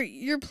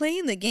 you're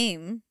playing the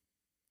game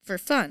for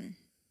fun.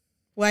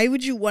 Why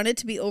would you want it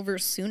to be over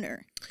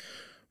sooner?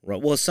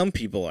 Right. Well, some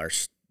people are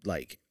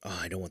like, oh,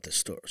 I don't want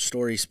the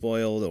story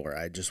spoiled, or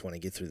I just want to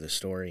get through the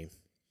story.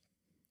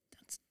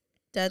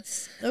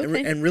 That's And,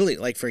 okay. and really,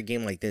 like for a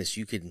game like this,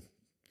 you could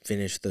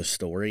finish the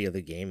story of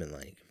the game in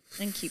like.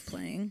 And keep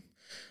playing.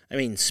 I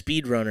mean,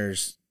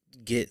 speedrunners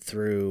get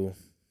through.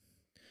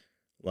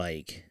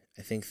 Like,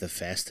 I think the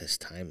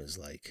fastest time is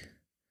like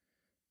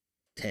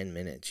 10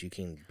 minutes. You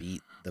can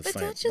beat the But fight,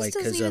 that just like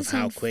doesn't because even of how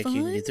sound quick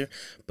you can get fun. through.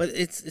 But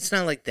it's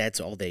not like that's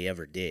all they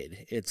ever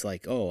did. It's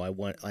like, oh,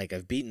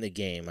 I've beaten the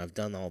game. I've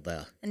done all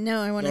the And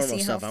now I want to normal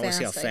see stuff. how I want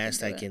fast to see how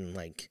fast I do it. can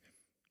like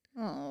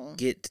Oh.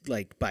 get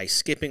like by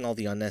skipping all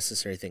the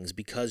unnecessary things,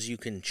 because you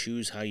can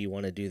choose how you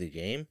want to do the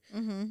game.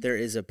 Mm-hmm. There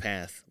is a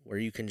path where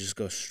you can just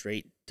go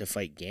straight to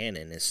fight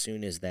Ganon as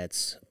soon as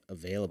that's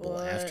available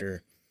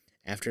What?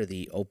 after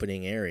the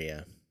opening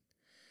area,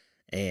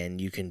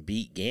 and you can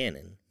beat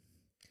Ganon,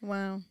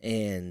 Wow.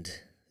 and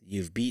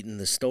you've beaten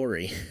the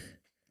story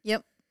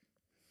Yep.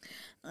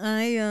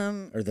 I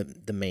or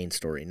the main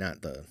story,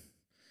 not the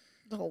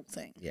the whole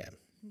thing. yeah.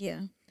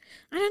 Yeah.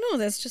 I don't know,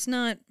 that's just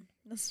not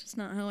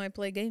how I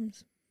play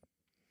games.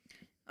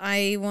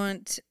 I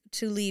want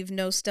to leave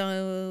no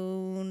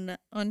stone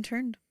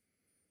unturned.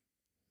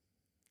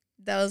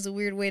 That was a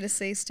weird way to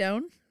say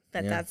stone,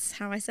 but Yeah. that's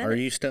how I said Are it.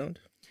 you stoned?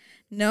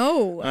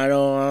 No. I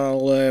don't want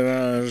to live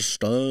a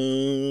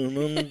stone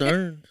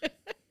unturned.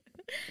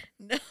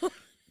 No.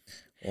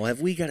 Well,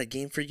 have we got a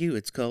game for you?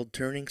 It's called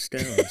Turning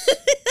Stones.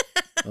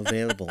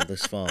 Available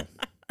this fall.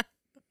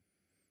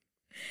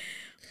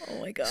 Oh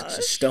my It's gosh.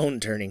 a stone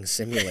turning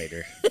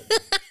simulator.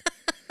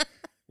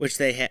 Which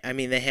they have. I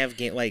mean, they have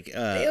game like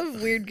They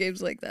have weird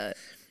games like that.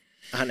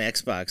 on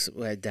Xbox.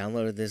 I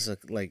downloaded this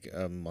like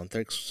a month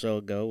or so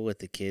ago with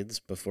the kids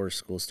before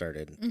school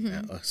started.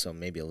 So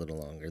maybe a little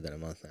longer than a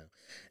month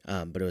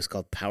now. But it was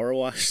called Power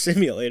Wash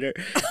Simulator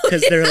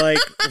because they're like,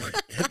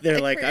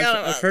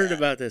 I've heard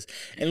about this,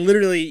 and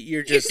literally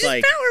you're just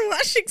like power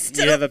washing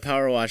stuff. you have a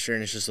power washer,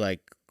 and it's just like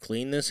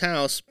clean this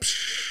house.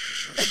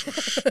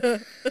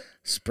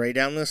 Spray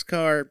down this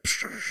car,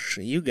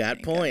 you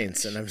got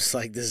points. And I'm just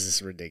like, this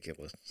is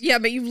ridiculous. Yeah,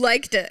 but you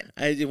liked it.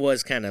 It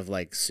was kind of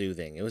like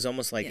soothing. It was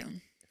almost like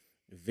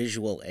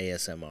visual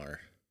ASMR,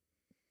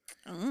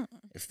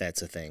 if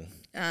that's a thing.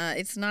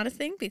 It's not a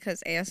thing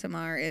because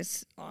ASMR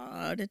is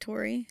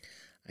auditory.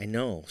 I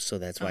know, so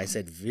that's why I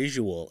said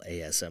visual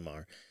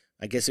ASMR.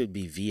 I guess it would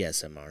be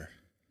VSMR.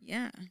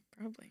 Yeah,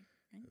 probably.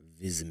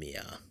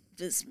 Vismia.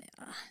 Vismia.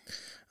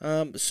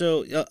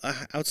 So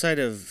outside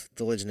of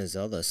The Legend of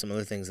Zelda, some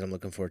other things that I'm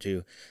looking forward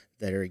to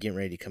that are getting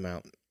ready to come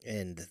out,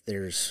 and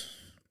there's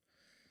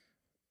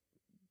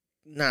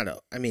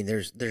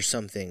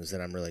some things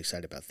that I'm really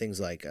excited about. Things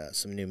like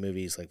some new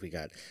movies, like we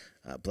got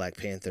Black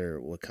Panther: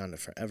 Wakanda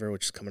Forever,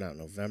 which is coming out in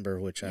November,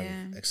 which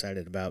I'm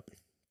excited about.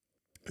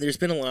 There's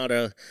been a lot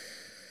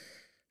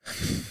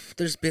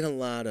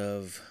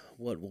of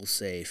what we'll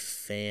say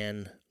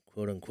fan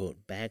quote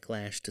unquote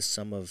backlash to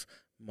some of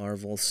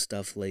Marvel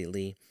stuff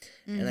lately,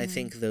 and I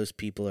think those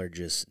people are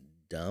just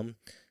dumb.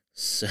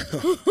 So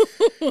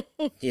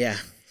yeah,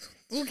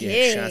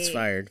 okay, shots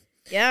fired.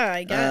 Yeah,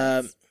 I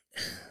guess.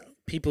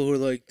 People who are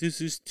like, this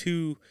is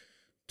too,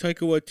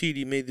 Taika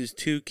Waititi made this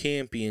too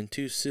campy and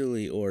too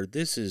silly, or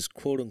this is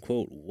quote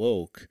unquote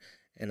woke,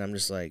 and I'm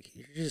just like,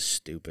 you're just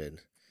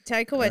stupid.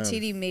 Taika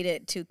Waititi made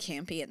it too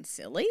campy and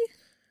silly.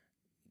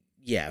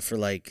 Yeah, for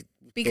like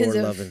because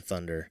Thor: Love and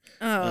Thunder.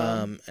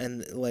 Oh.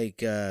 And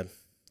like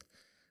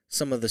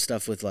some of the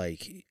stuff with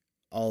like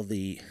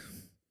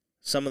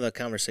some of the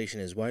conversation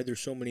is why there's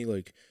so many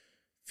like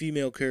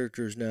female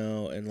characters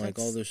now and like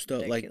all this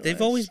stuff. Ridiculous. Like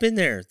they've always been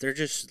there. They're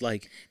just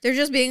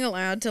being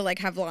allowed to like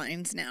have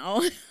lines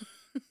now.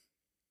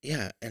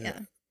 Yeah,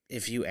 and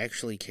if you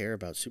actually care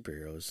about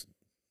superheroes,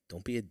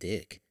 don't be a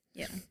dick.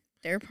 Yeah.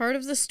 They're part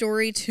of the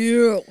story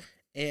too.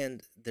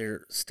 And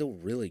they're still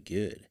really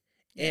good.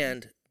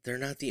 And they're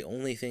not the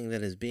only thing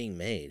that is being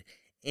made.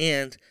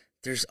 And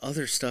there's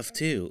other stuff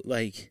too.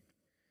 Like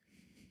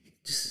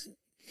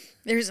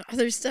there's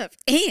other stuff.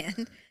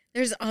 And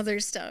there's other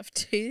stuff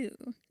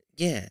too.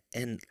 Yeah,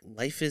 and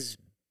life is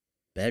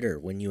better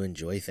when you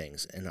enjoy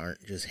things and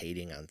aren't just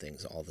hating on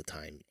things all the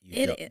time.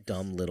 You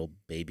dumb little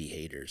baby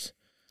haters.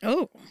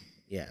 Oh.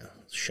 Yeah,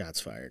 shots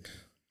fired.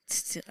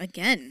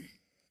 Again.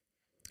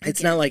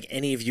 It's not like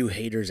any of you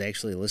haters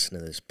actually listen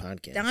to this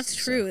podcast. That's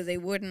true. They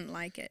wouldn't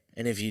like it.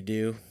 And if you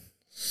do,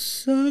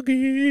 suck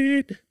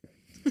it.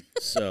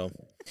 So,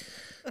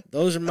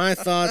 those are my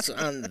thoughts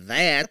on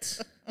that.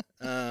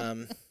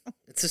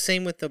 It's the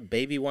same with the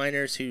baby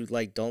whiners who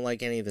like don't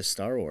like any of the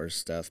Star Wars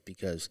stuff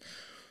because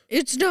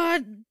it's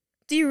not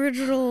the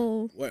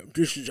original. Well,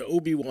 this is an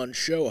Obi-Wan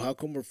show. How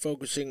come we're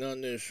focusing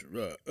on this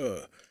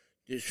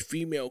this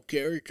female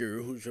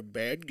character who's a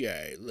bad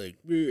guy? Like,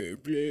 bleh,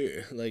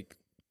 bleh. Like,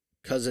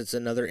 because it's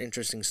another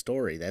interesting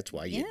story. That's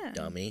why, you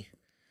dummy.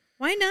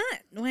 Why not?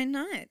 Why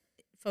not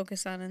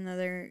focus on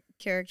another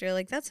character?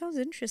 Like, that sounds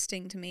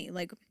interesting to me.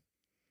 Like, it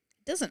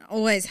doesn't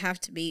always have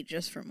to be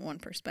just from one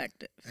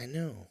perspective. I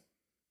know.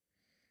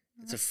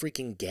 It's a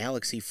freaking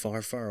galaxy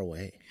far, far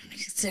away.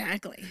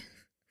 Exactly.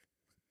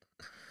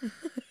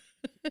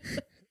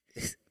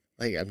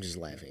 Like, I'm just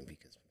laughing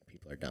because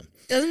people are dumb.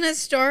 Doesn't it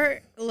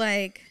start,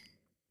 like...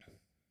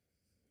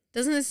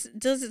 Does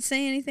it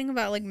say anything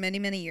about like many,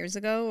 many years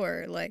ago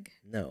or like?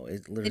 No,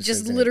 it literally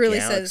just says literally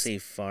in a galaxy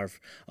says far,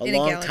 a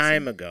long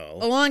time ago.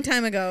 A long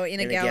time ago in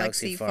a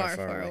galaxy far,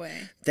 far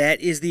away. That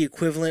is the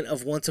equivalent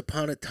of Once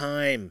Upon a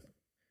Time.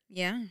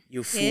 Yeah,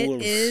 you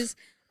fools. It is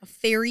a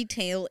fairy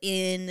tale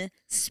in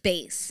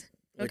space.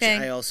 Okay.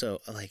 Which I also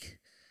like.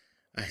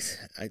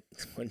 I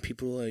when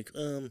people are like,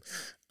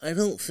 I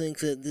don't think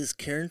that this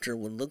character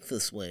would look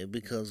this way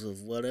because of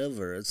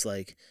whatever. It's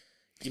like.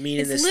 You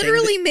mean it's in this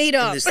literally thing made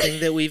up. In this thing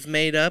that we've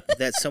made up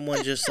that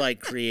someone just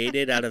like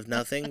created out of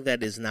nothing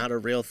that is not a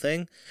real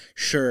thing?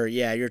 Sure,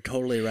 yeah, you're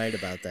totally right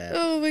about that.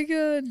 Oh my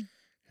god.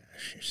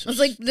 Gosh, it's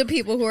like the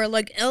people who are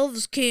like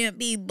elves can't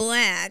be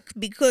black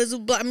because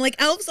of black. I'm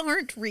like elves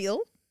aren't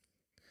real.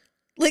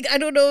 Like I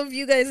don't know if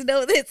you guys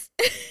know this.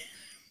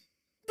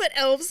 But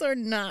elves are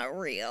not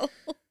real.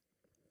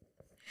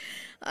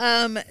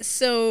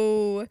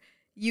 So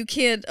you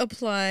can't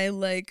apply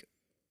like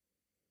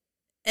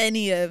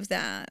any of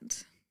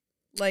that.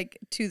 Like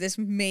to this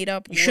made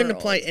up world. You shouldn't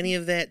apply any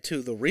of that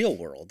to the real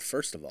world,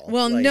 first of all.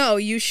 Well, like, no,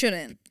 you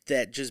shouldn't.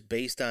 That just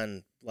based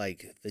on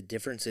like the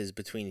differences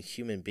between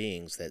human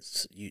beings,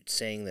 that's you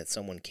saying that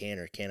someone can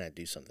or cannot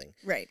do something.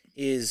 Right.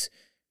 Is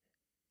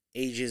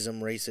ageism,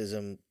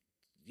 racism,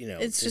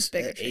 It's just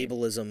bigotry.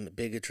 ableism,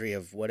 bigotry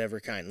of whatever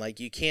kind. Like,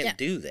 you can't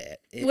do that.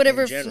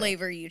 Whatever in general.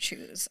 flavor you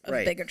choose of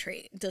Right.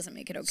 bigotry doesn't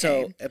make it okay.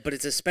 So, but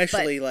it's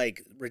especially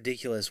like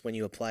ridiculous when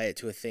you apply it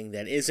to a thing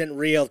that isn't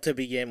real to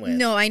begin with.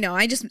 No, I know.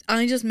 I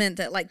just meant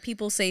that like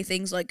people say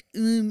things like, I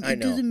it know.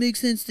 doesn't make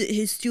sense that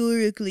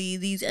historically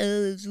these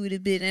elves would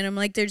have been, and I'm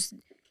like, there's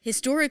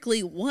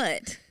historically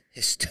what?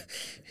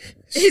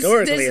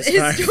 Historically, as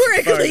far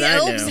as I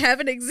elves know,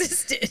 haven't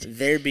existed.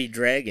 there be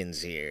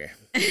dragons here.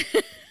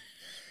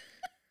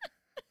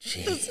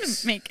 Doesn't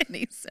Jeez. make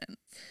any sense.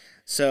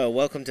 So,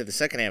 welcome to the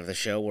second half of the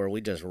show where we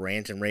just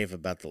rant and rave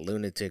about the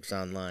lunatics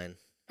online.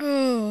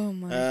 Oh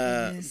my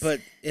goodness.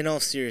 But in all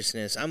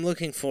seriousness, I'm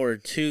looking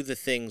forward to the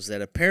things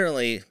that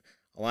apparently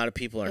a lot of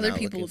people are other not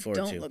people looking forward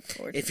don't to. look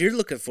forward If to. you're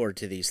looking forward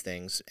to these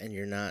things and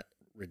you're not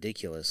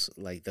ridiculous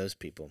like those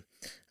people,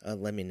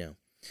 let me know.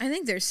 I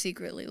think they're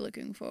secretly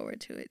looking forward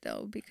to it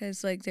though,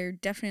 because like they're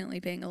definitely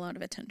paying a lot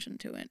of attention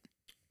to it.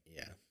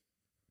 Yeah.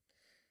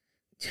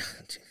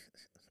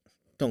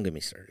 Don't get me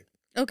started.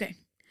 Okay.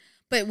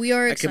 But we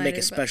are I excited can make a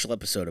about- special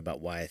episode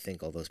about why I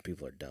think all those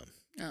people are dumb.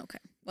 Oh, okay.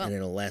 Well, And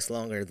it'll last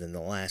longer than the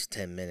last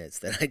 10 minutes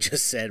that I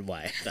just said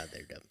why I thought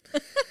they're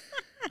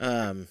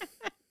dumb.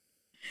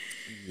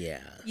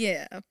 Yeah.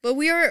 yeah, but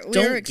we are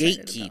Don't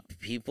excited gatekeep about-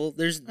 people.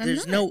 There's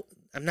not. no.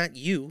 I'm not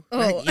you.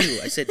 Oh. Not you.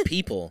 I said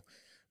people.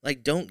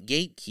 Like, don't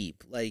gatekeep.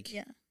 Like,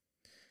 Yeah.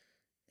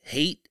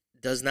 hate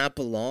does not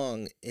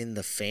belong in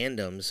the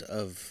fandoms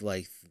of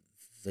like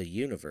the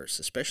universe,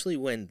 especially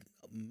when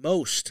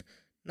most,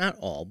 not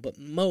all, but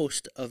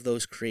most of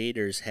those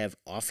creators have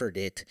offered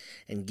it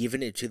and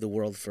given it to the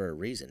world for a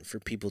reason, for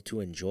people to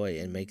enjoy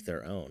and make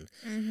their own.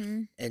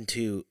 Mm-hmm. And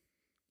to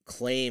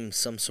claim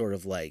some sort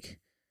of like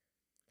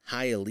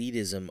high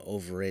elitism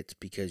over it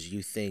because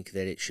you think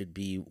that it should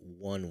be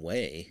one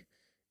way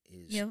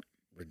is Yep.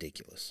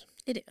 ridiculous.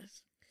 It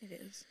is. It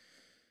is.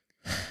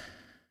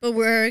 But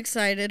we're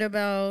excited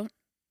about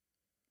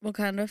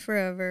Wakanda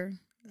Forever.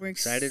 We're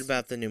Excited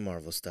about the new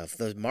Marvel stuff.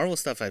 The Marvel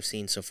stuff I've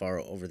seen so far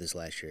over this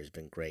last year has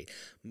been great.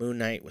 Moon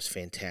Knight was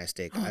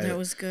fantastic. Oh, that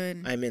was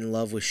good. I'm in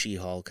love with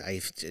She-Hulk.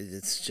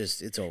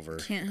 It's over.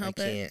 Can't help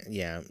I it. can't,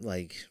 yeah,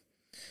 like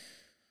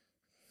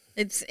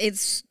It's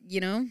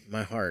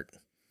my heart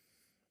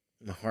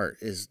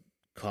is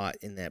caught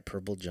in that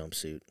purple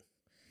jumpsuit.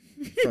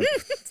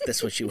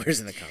 That's what she wears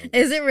in the comic book.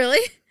 Is it really?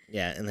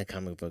 Yeah, in the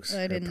comic books.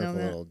 I her didn't know purple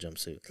that. little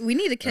jumpsuit. We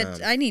need to catch.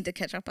 Um, I need to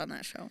catch up on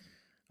that show.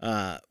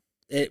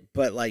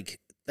 But like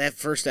that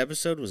first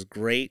episode was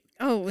great.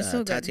 Oh, it was so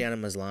good. Tatiana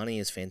Maslany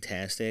is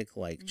fantastic,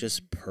 like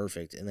just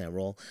perfect in that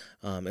role.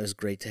 It was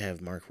great to have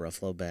Mark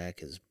Ruffalo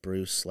back as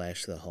Bruce /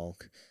 the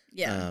Hulk.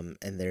 Yeah,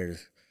 And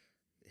there's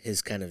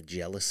his kind of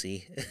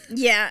jealousy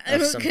yeah,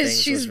 of some because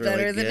things she's was really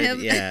better than good. him.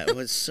 Yeah, it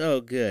was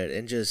so good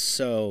and just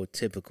so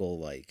typical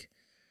like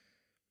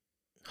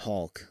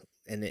Hulk,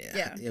 and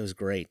it was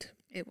great.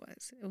 It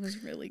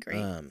was really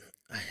great.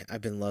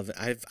 I've been loving.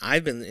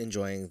 I've been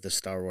enjoying the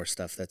Star Wars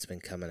stuff that's been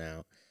coming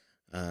out.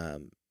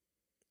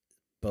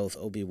 Both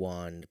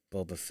Obi-Wan,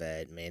 Boba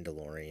Fett,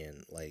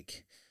 Mandalorian.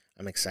 Like,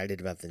 I'm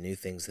excited about the new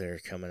things that are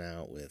coming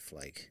out with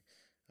like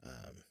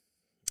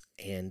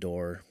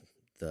Andor,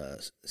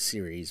 the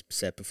series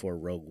set before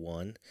Rogue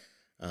One,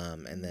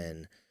 and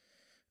then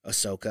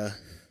Ahsoka.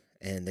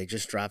 And they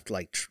just dropped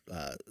like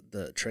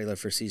the trailer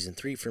for season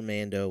 3 for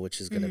Mando, which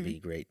is going to be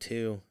great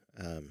too.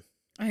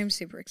 I am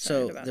super excited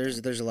So about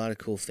there's a lot of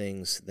cool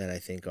things that I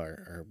think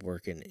are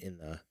working in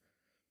the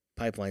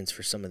pipelines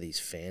for some of these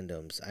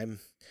fandoms. I'm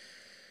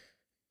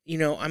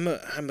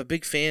a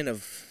big fan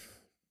of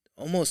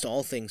almost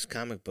all things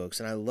comic books,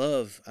 and I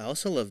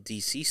also love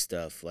DC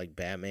stuff like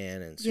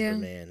Batman and Yeah.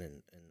 Superman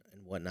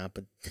and whatnot.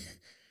 But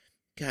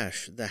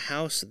gosh, the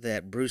house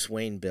that Bruce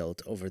Wayne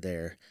built over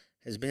there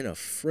has been a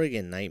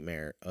friggin'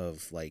 nightmare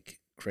of like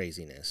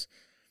craziness.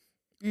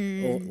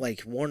 Mm.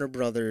 Like Warner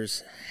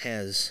Brothers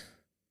has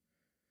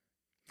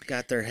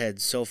got their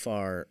heads so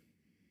far.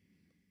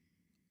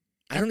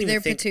 I don't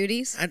even think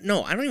patooties. I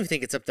don't even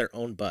think it's up their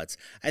own butts.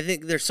 I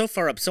think they're so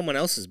far up someone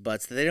else's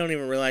butts that they don't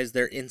even realize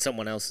they're in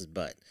someone else's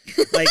butt.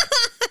 Like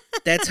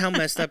that's how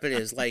messed up it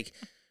is. Like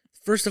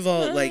first of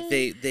all, like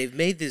they've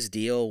made this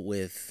deal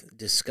with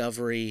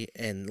Discovery,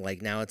 and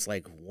like now it's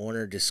like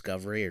Warner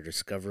Discovery or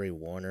Discovery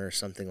Warner or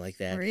something like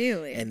that.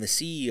 Really? And the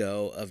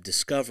CEO of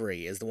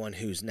Discovery is the one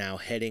who's now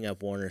heading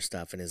up Warner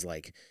stuff, and is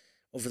like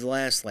over the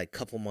last like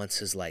couple months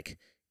has like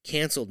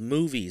canceled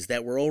movies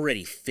that were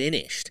already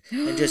finished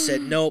and just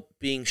said nope,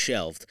 being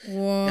shelved.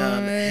 What?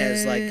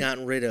 Has like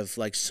gotten rid of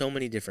like so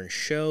many different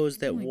shows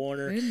that my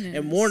Warner goodness.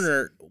 and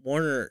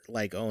Warner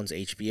like owns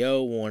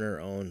HBO. Warner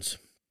owns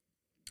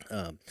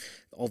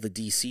all the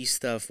DC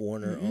stuff.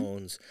 Warner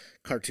owns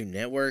Cartoon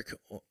Network.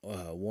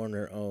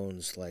 Warner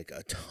owns like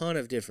a ton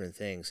of different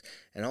things,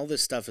 and all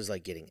this stuff is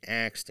like getting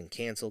axed and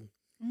canceled.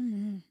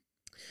 Mm-hmm.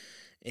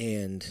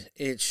 And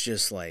it's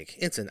just like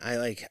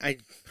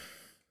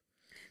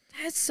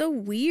That's so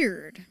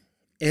weird.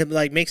 it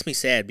like makes me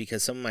sad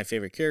because some of my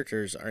favorite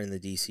characters are in the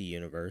DC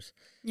universe.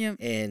 Yeah.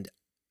 And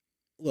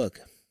look,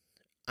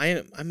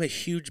 I'm a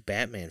huge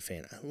Batman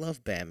fan. I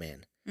love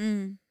Batman.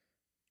 Mm.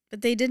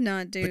 But they did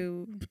not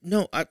do.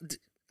 No,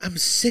 I'm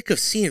sick of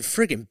seeing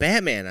friggin'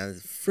 Batman on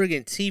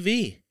friggin'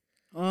 TV.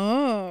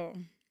 Oh.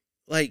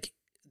 Like,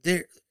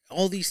 there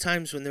all these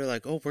times when they're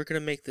like, oh, we're going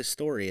to make this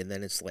story, and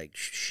then it's like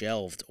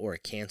shelved or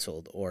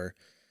canceled or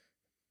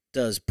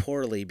does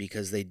poorly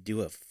because they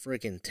do a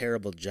friggin'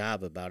 terrible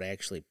job about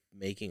actually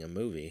making a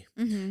movie.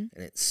 Mm-hmm.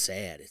 And it's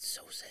sad. It's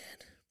so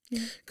sad.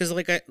 Yeah. Because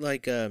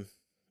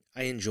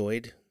I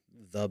enjoyed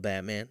The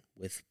Batman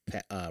with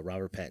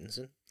Robert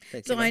Pattinson.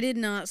 So I did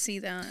not see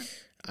that.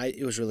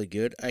 It was really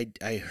good.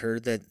 I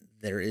heard that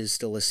there is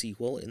still a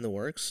sequel in the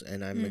works,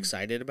 and I'm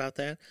excited about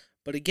that.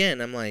 But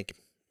again, I'm like,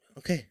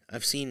 okay,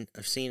 I've seen it.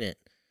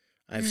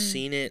 I've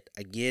seen it.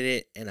 I get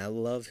it, and I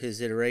love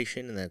his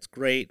iteration, and that's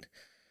great.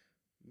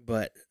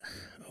 But,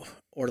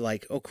 or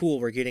like, oh, cool,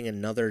 we're getting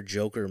another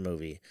Joker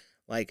movie.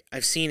 Like,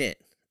 I've seen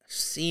it.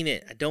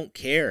 I don't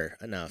care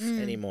enough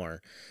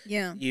anymore.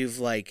 Yeah. You've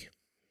like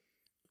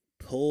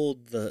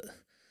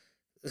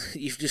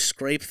you've just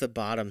scraped the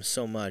bottom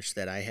so much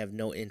that I have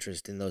no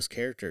interest in those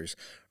characters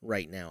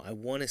right now. I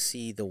want to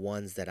see the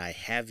ones that I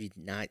have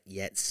not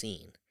yet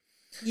seen.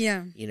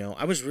 Yeah. You know,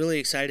 I was really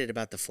excited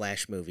about the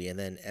Flash movie, and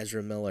then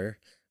Ezra Miller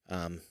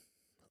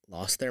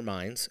lost their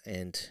minds,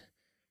 and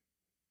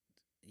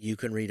you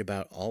can read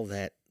about all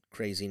that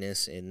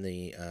craziness in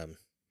the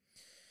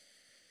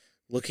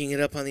looking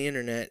it up on the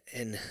internet,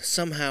 and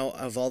somehow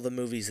of all the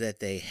movies that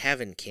they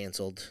haven't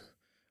canceled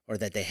or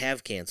that they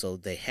have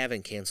canceled, they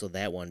haven't canceled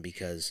that one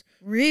because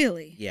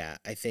Really? yeah,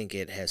 I think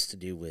it has to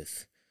do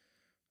with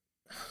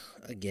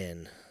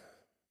again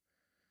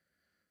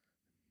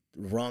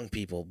wrong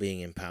people being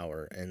in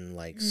power and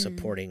like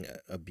supporting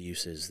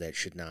abuses that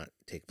should not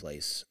take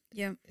place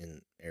Yeah.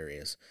 in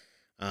areas.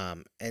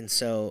 And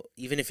so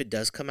even if it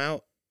does come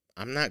out,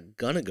 I'm not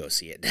gonna go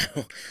see it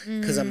now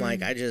because I'm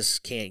like, I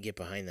just can't get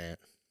behind that.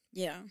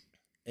 Yeah.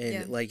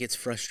 And like, it's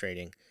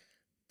frustrating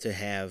to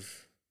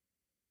have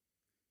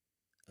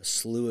a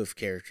slew of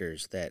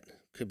characters that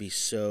could be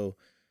so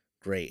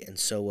great and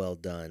so well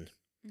done,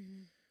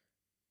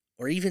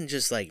 or even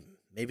just like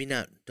maybe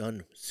not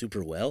done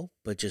super well,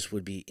 but just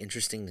would be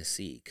interesting to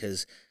see.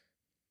 Because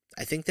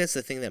I think that's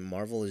the thing that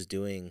Marvel is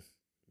doing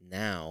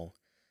now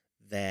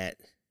that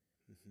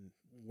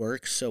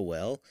works so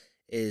well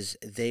is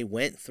they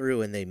went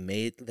through and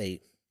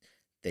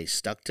they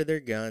stuck to their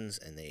guns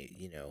and they,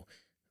 you know,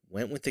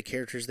 went with the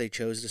characters they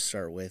chose to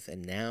start with,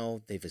 and now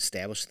they've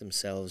established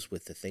themselves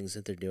with the things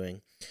that they're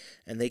doing,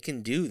 and they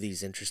can do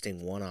these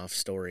interesting one-off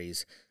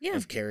stories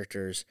of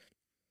characters,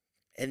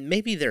 and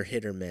maybe they're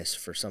hit or miss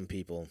for some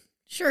people.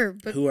 Sure,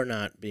 but who are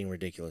not being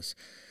ridiculous,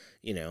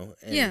 you know,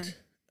 and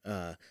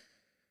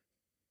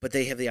but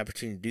they have the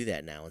opportunity to do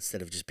that now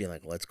instead of just being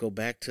like, let's go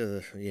back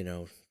to, you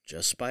know,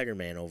 just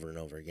Spider-Man over and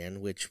over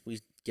again, which we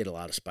get a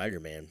lot of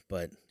Spider-Man,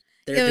 but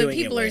they're doing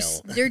it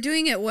well. They're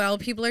doing it well.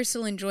 People are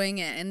still enjoying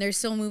it, and they're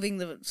still moving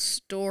the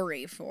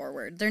story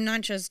forward. They're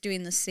not just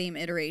doing the same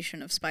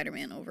iteration of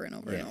Spider-Man over and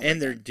over and over.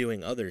 And they're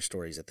doing other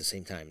stories at the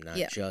same time, not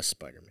just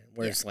Spider-Man.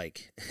 Whereas,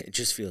 like, it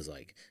just feels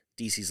like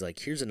DC's like,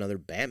 here's another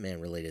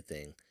Batman-related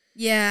thing.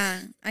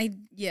 Yeah,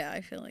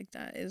 I feel like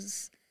that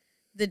is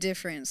the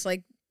difference.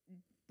 Like,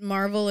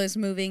 Marvel is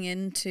moving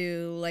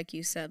into, like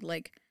you said,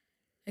 like,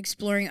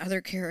 exploring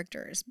other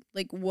characters.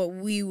 Like, what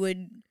we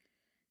would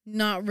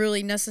not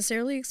really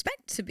necessarily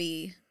expect to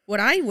be,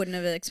 what I wouldn't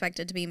have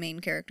expected to be main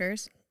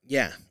characters.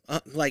 Yeah,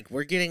 like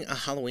we're getting a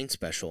Halloween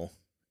special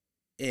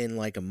in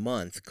like a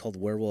month called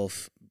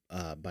Werewolf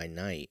by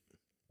Night,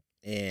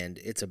 and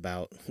it's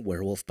about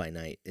Werewolf by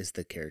Night is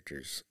the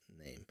character's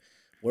name.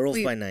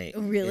 Werewolf by Night.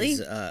 Really?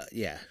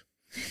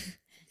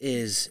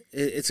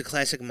 It's a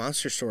classic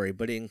monster story,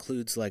 but it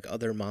includes like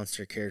other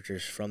monster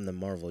characters from the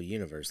Marvel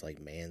universe,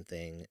 like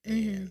Man-Thing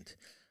and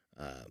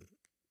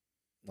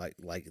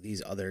like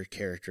these other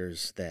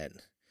characters that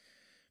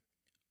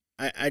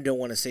I don't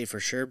want to say for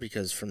sure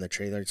because from the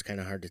trailer it's kind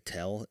of hard to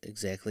tell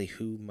exactly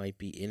who might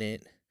be in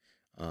it.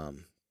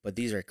 But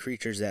these are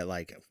creatures that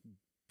like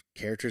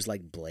characters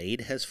like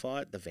Blade has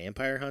fought, the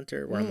vampire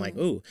hunter, where I'm like,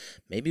 ooh,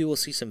 maybe we'll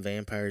see some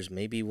vampires.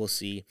 Maybe we'll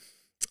see,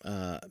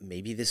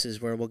 maybe this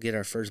is where we'll get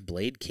our first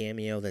Blade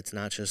cameo that's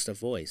not just a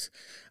voice.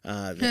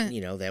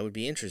 You know, that would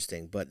be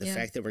interesting. But the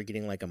fact that we're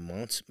getting like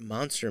a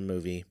monster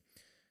movie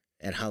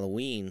at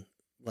Halloween,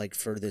 like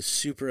for this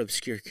super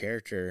obscure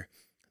character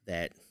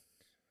that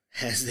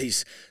has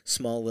these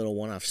small little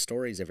one-off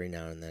stories every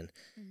now and then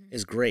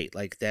is great.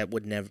 Like that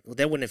wouldn't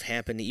have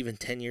happened even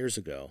 10 years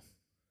ago.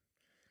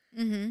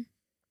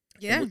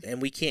 Yeah.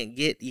 And we can't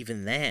get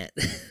even that.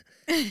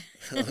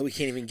 We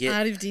can't even get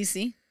out of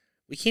DC.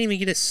 We can't even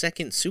get a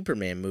second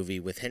Superman movie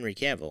with Henry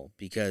Cavill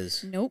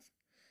because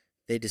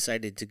they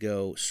decided to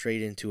go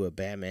straight into a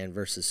Batman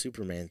versus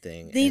Superman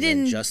thing.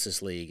 Then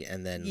Justice League,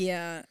 and then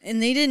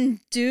and they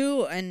didn't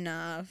do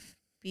enough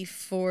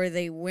before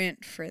they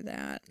went for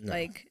that. No.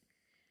 Like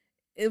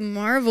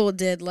Marvel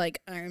did, like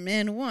Iron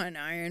Man 1,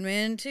 Iron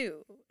Man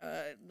 2,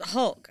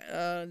 Hulk,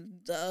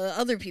 the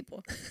other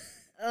people.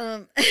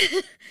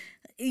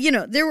 You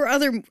know, there were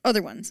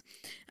other ones,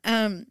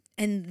 and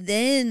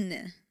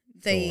then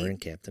Thor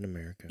and Captain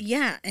America.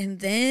 Yeah, and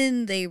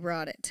then they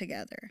brought it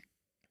together.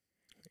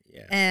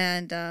 Yeah.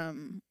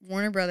 And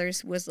Warner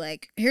Brothers was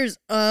like, here's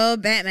a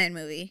Batman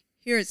movie.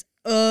 Here's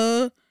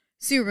a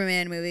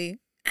Superman movie.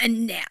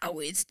 And now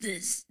it's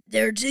this.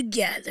 They're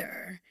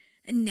together.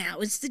 And now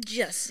it's the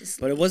Justice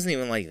League. But it wasn't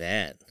even like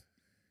that.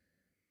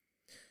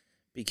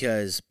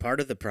 Because part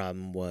of the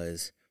problem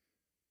was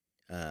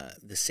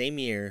the same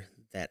year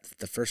that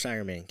the first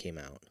Iron Man came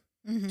out,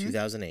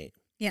 2008,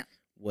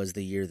 was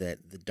the year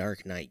that The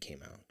Dark Knight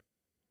came out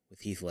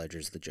with Heath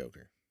Ledger's The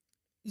Joker.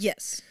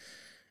 Yes.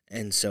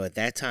 And so at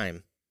that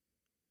time,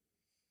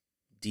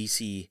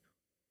 DC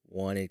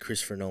wanted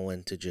Christopher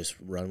Nolan to just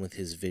run with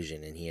his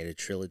vision, and he had a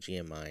trilogy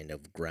in mind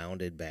of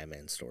grounded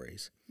Batman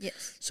stories.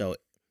 Yes. So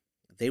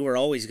they were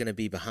always going to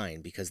be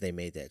behind because they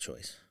made that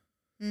choice.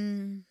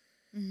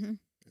 Mm-hmm.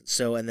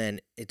 So, and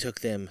then it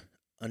took them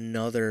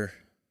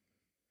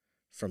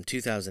from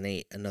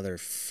 2008, another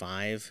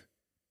 5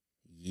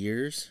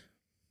 years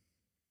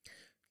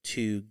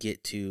to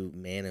get to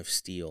Man of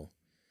Steel.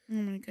 Oh,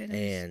 my goodness.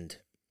 And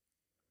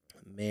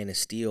Man of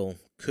Steel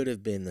could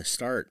have been the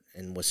start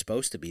and was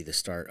supposed to be the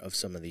start of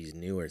some of these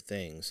newer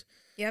things.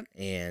 Yep.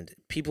 And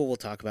people will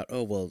talk about,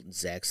 oh, well,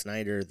 Zack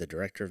Snyder, the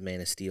director of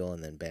Man of Steel,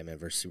 and then Batman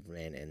vs.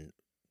 Superman and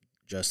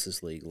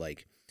Justice League,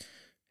 like,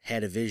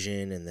 had a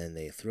vision, and then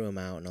they threw him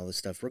out and all this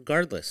stuff.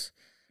 Regardless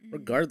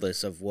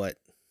of what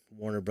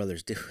Warner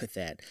Brothers did with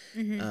that,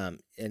 and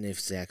if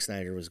Zack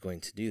Snyder was going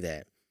to do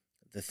that,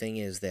 the thing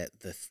is that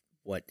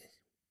what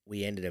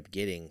we ended up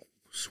getting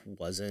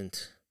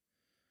wasn't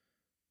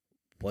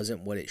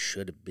what it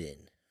should have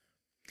been.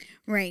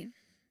 Right.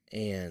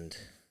 And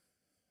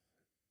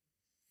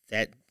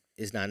that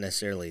is not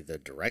necessarily the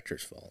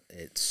director's fault.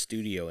 It's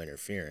studio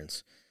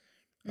interference.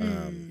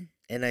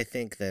 And I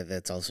think that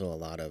that's also a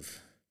lot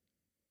of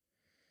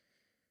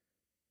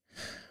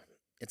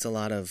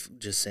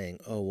just saying,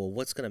 oh, well,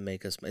 what's going to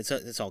make us,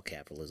 it's all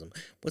capitalism.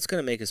 What's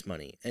going to make us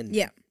money? And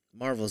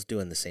Marvel's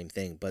doing the same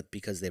thing, but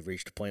because they've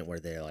reached a point where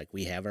they're like,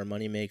 we have our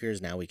money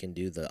makers, now we can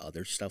do the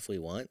other stuff we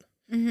want.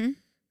 Mm-hmm.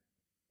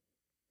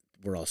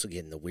 We're also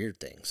getting the weird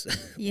things,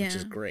 Yeah. which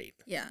is great.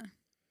 Yeah.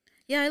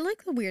 Yeah, I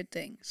like the weird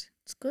things.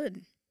 It's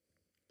good.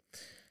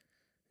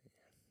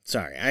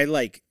 Sorry,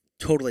 I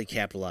totally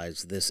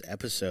capitalized this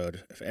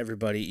episode. For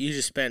everybody, you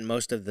just spent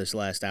most of this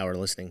last hour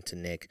listening to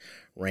Nick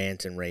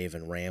rant and rave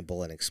and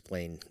ramble and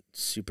explain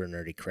super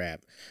nerdy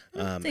crap.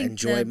 And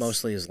Joy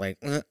mostly is like,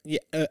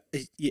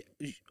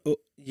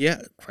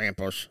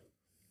 Krampus.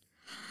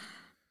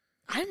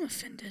 I'm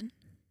offended.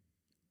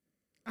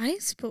 I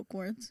spoke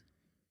words.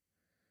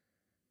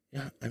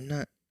 Yeah, I'm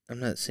not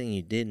saying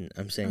you didn't.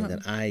 I'm saying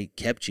that I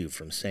kept you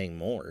from saying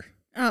more.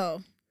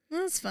 Oh,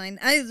 well, that's fine.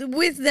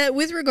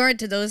 With regard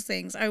to those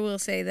things, I will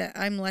say that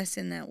I'm less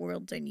in that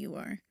world than you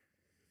are.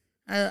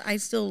 I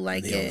still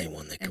like it. I'm the only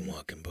one that can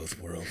walk in both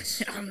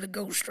worlds. I'm the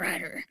Ghost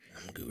Rider.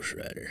 I'm Ghost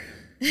Rider.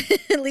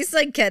 At least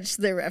I catch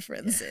the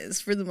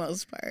references for the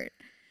most part.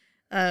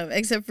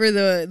 Except for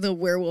the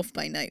Werewolf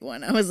by Night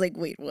one. I was like,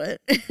 wait,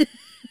 what?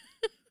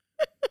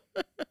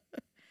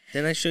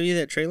 Didn't I show you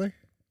that trailer?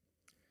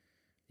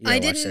 I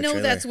didn't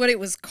know that's what it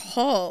was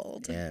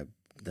called. Yeah,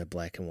 the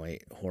black and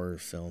white horror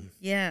film.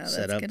 Yeah,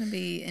 that's going to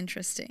be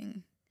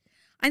interesting.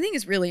 I think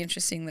it's really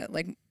interesting that,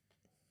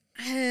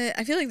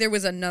 I feel like there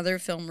was another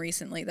film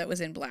recently that was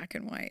in black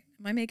and white.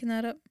 Am I making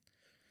that up?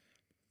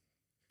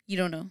 You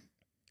don't know?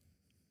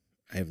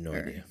 I have no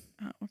idea.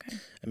 Oh, okay.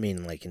 I mean,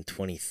 in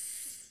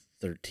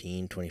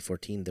 2013,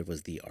 2014, there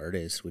was The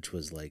Artist, which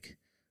was a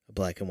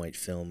black and white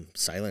film,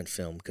 silent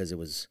film, because it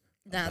was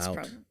that's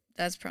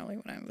probably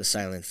what I'm... The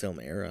silent film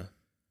era.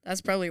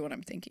 That's probably what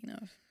I'm thinking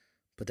of.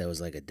 But that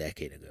was a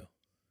decade ago.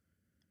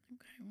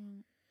 Okay,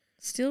 well,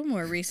 still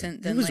more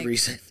recent than it was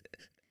recent.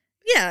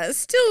 Yeah,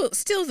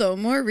 still though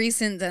more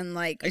recent than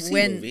I see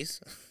when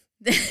movies.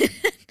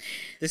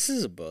 This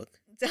is a book.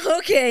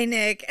 Okay,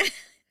 Nick,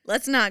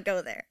 let's not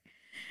go there.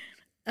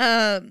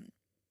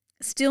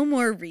 Still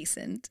more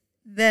recent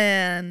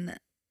than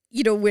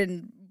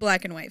when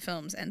black and white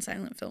films and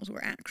silent films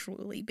were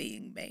actually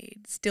being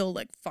made. Still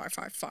far,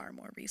 far, far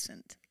more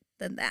recent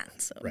than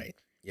that. So right.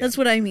 Yeah. That's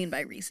what I mean by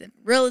recent.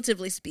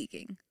 Relatively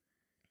speaking,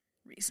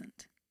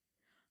 recent.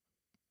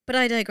 But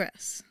I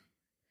digress.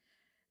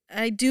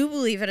 I do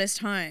believe it is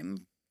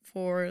time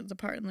for the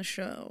part in the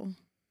show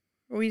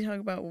where we talk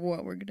about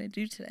what we're going to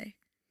do today.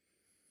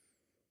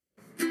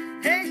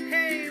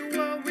 Hey,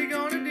 what we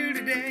gonna do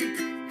today?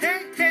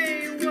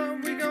 Hey,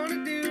 what we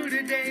gonna do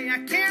today? I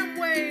can't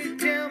wait.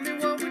 Tell me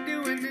what we're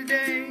doing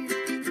today.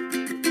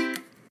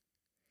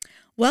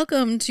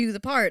 Welcome to the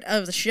part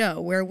of the show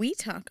where we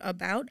talk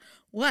about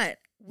what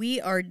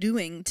we are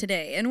doing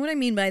today. And what I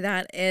mean by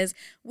that is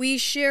we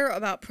share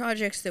about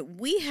projects that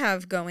we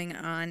have going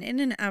on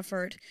in an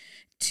effort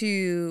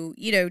to,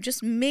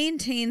 just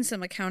maintain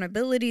some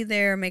accountability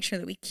there, make sure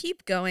that we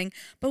keep going.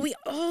 But we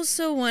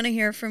also want to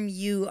hear from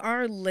you,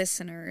 our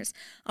listeners,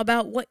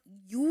 about what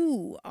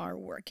you are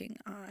working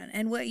on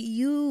and what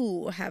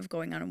you have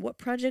going on and what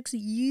projects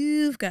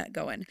you've got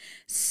going.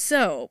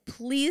 So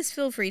please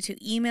feel free to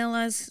email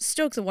us,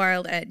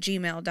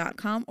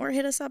 stokethewild@gmail.com, or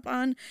hit us up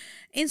on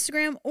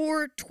Instagram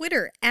or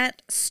Twitter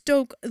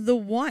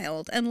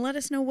 @stokethewild, and let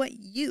us know what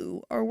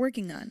you are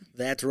working on.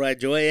 That's right,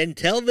 Joy, and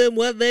tell them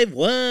what they've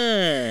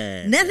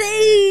won.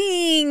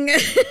 Nothing!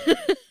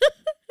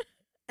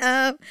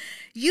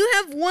 You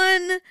have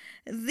won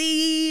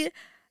the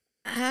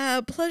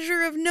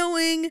pleasure of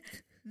knowing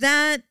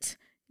that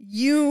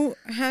you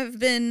have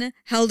been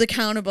held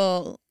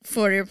accountable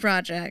for your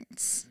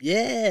projects.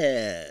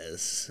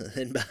 Yes.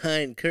 And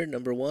behind curtain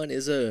number 1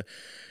 is a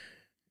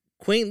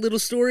quaint little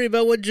story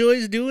about what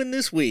Joy's doing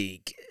this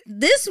week.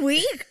 This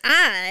week,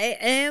 I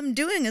am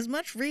doing as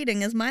much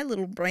reading as my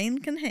little brain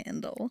can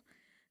handle.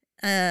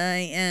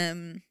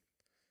 I'm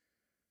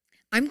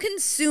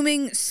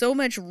consuming so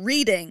much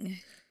reading.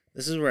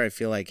 This is where I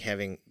feel like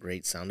having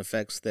great sound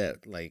effects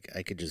that, like,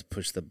 I could just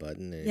push the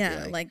button and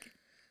Yeah, be like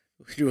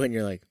when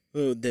you're like,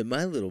 oh, that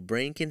my little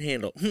brain can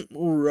handle.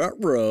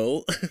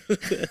 Ruh-roh.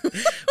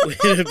 Would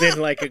have been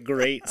like a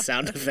great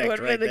sound effect would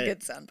right have been there. a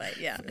good soundbite,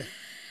 yeah.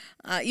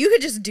 You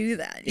could just do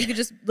that. You could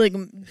just like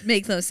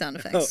make those sound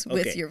effects Oh,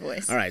 okay. with your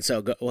voice. All right,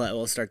 so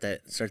we'll start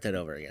that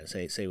over again.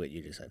 Say what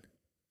you just said.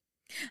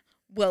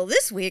 Well,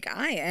 this week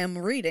I am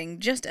reading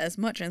just as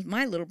much as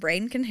my little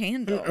brain can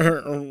handle.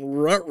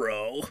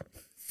 Ruh-roh.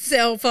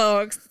 So,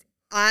 folks,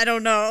 I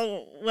don't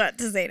know what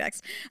to say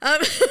next.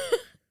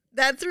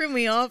 That threw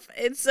me off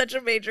in such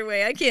a major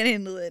way. I can't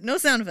handle it. No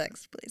sound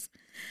effects, please.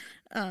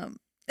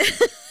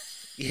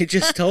 You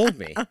just told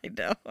me. I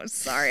know. I'm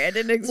sorry. I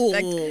didn't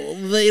expect. Oh,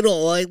 they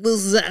don't like the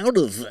sound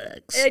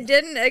effects. I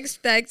didn't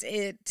expect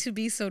it to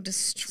be so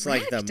It's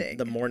distracting. like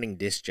the morning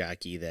disc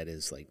jockey that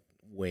is like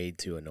way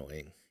too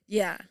annoying.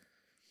 Yeah.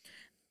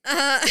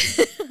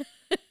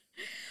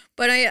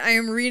 But I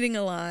am reading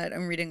a lot.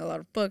 I'm reading a lot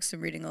of books. I'm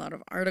reading a lot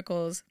of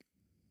articles.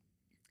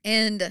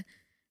 And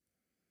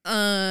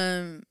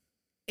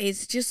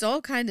it's just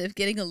all kind of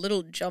getting a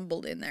little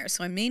jumbled in there.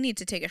 So I may need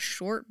to take a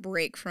short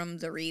break from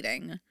the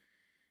reading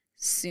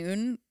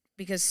soon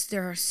because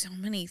there are so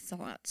many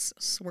thoughts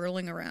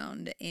swirling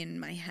around in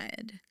my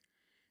head.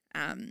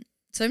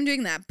 So I'm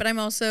doing that, but I'm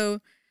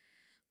also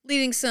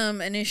leading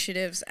some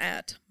initiatives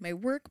at my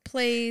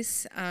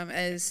workplace.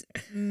 As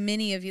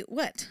many of you,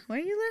 what? Why are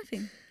you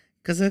laughing?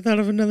 Because I thought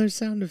of another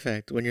sound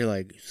effect when you're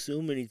like,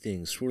 so many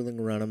things swirling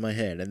around in my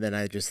head. And then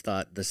I just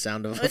thought the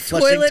sound of a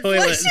flushing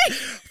toilet.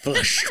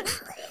 Flush.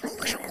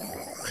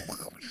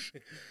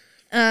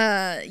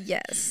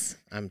 Yes.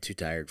 I'm too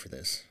tired for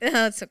this.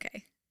 It's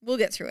okay. We'll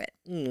get through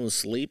it.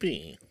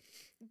 Sleepy.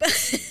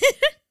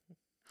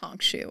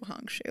 Honk shoe.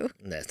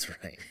 That's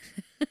right.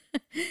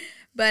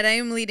 But I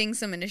am leading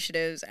some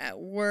initiatives at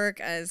work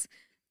as,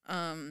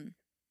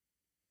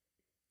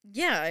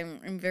 yeah,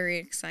 I'm very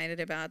excited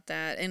about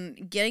that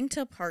and getting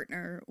to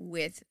partner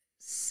with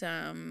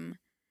some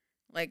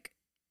like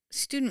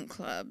student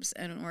clubs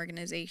and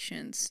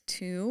organizations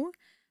too.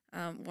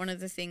 One of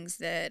the things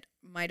that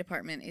my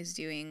department is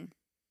doing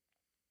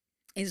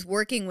is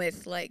working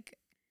with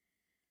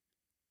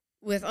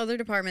other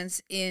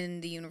departments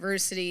in the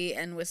university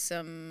and with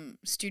some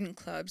student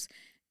clubs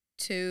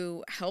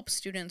to help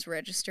students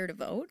register to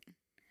vote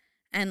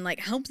and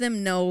like help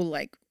them know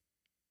like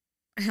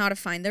how to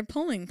find their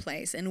polling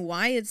place and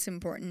why it's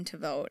important to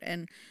vote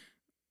and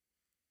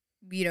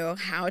you know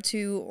how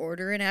to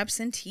order an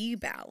absentee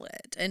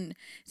ballot and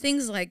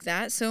things like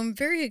that. So I'm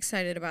very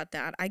excited about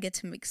that. I get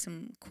to make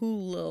some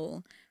cool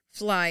little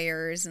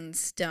flyers and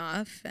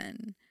stuff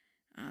and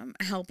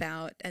help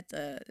out at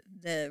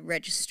the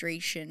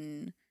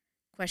registration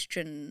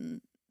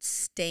question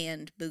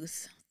stand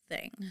booth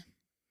thing.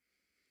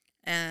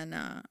 And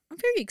I'm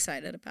very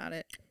excited about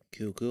it.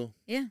 Cool.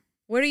 Yeah.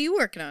 What are you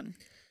working on?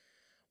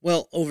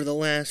 Well, over the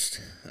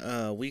last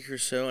week or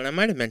so, and I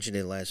might have mentioned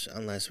it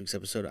on last week's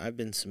episode, I've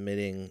been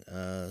submitting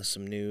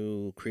some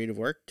new creative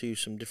work to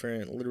some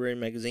different literary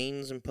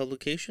magazines and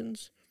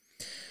publications.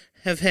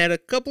 Have had a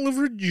couple of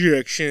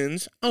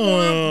rejections.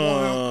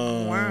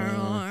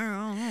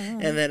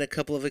 And then a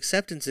couple of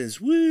acceptances.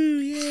 Woo,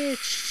 yeah.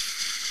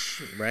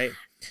 Right?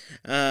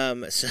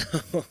 So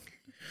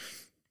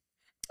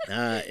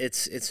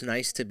it's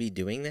nice to be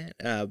doing that.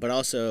 But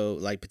also,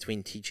 like,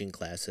 between teaching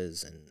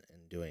classes and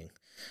doing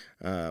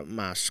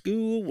my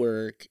school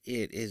work,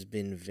 it has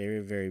been very,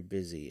 very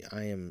busy.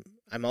 I'm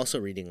also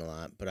reading a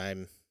lot, but I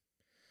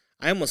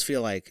almost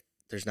feel like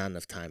there's not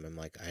enough time. I'm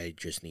like, I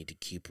just need to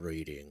keep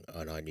reading,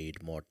 and I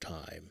need more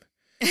time.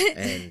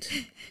 And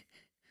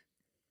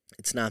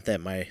it's not that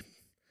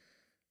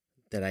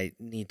I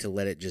need to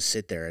let it just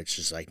sit there. It's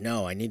just like,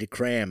 no, I need to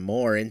cram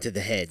more into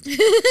the head.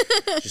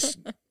 Just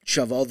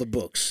shove all the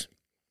books.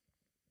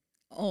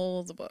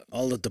 All the books.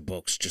 All of the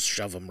books, just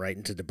shove them right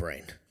into the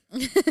brain.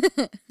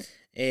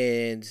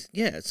 And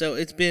yeah, so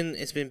it's been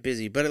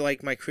busy, but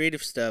like my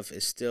creative stuff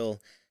is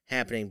still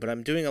happening, but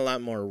I'm doing a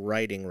lot more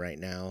writing right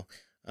now.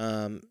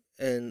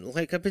 and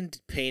like I've been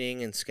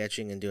painting and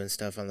sketching and doing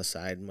stuff on the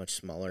side, much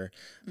smaller.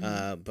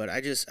 But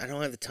I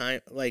don't have the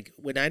time. Like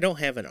when I don't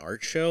have an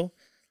art show,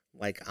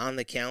 like on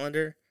the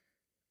calendar,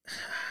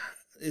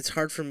 it's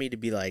hard for me to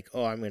be like,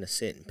 oh, I'm gonna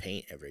sit and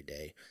paint every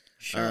day.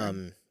 Sure.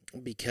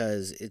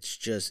 Because it's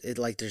just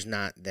like there's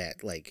not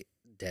that like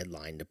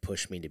deadline to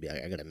push me to be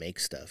like I gotta make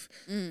stuff.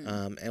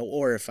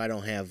 Or if I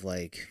don't have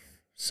like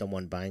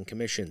someone buying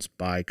commissions,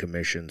 buy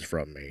commissions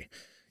from me.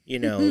 You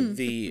know,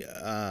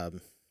 the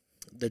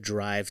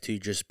drive to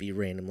just be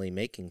randomly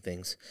making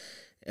things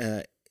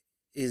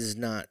is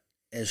not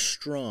as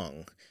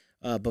strong.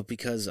 But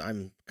because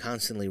I'm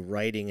constantly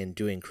writing and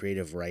doing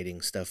creative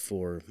writing stuff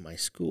for my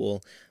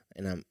school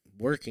and I'm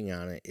working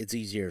on it, it's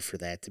easier for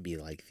that to be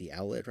like the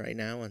outlet right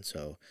now. And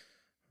so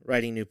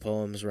writing new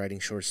poems, writing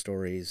short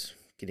stories,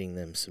 getting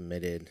them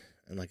submitted,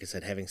 and like I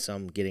said, having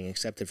some getting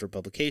accepted for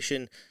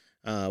publication,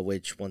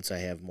 which once I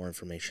have more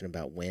information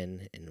about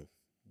when and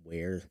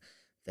where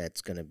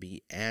that's going to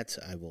be at,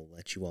 I will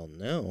let you all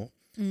know.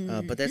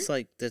 But that's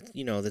like that,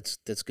 you know, that's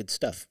good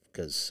stuff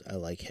because I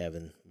like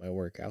having my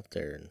work out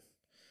there, and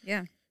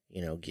Yeah.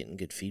 you know, getting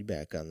good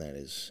feedback on that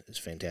is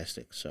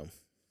fantastic. So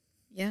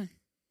Yeah.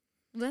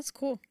 Well, that's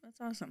cool. That's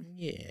awesome.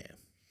 yeah,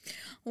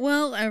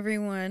 Well,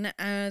 everyone,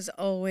 as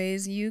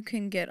always, you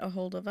can get a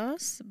hold of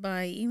us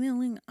by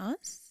emailing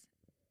us,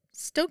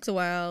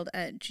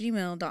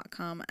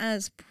 stokeswild@gmail.com.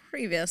 As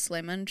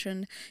previously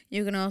mentioned,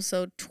 you can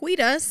also tweet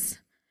us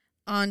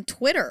on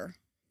Twitter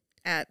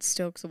at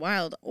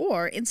stokeswild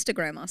or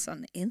Instagram us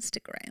on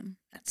Instagram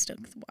at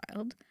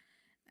stokeswild.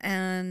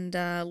 And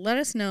let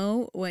us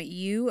know what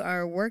you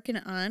are working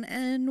on,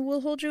 and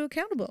we'll hold you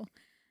accountable.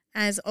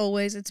 As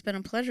always, it's been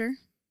a pleasure.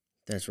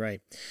 that's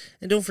right.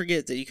 And don't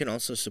forget that you can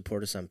also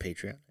support us on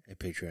Patreon at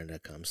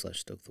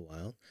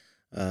patreon.com/stokethewild.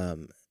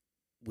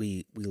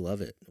 We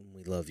love it, and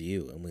we love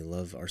you, and we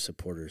love our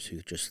supporters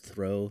who just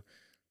throw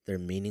their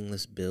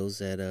meaningless bills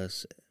at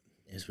us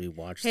as we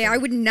watch Hey, them. I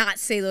would not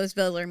say those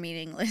bills are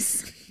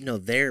meaningless. No,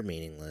 they're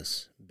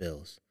meaningless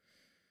bills.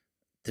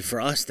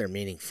 For us, they're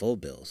meaningful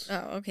bills.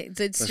 Oh, okay.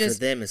 So it's But just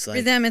for them, it's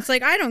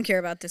like, I don't care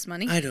about this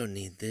money. I don't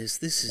need this.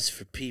 This is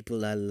for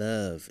people I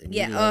love. And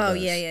Yeah. you love Oh,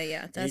 us.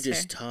 yeah. And That's you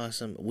just fair. toss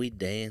them. We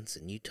dance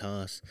and you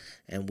toss,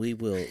 and we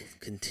will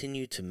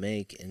continue to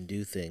make and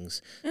do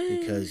things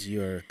because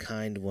you're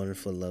kind,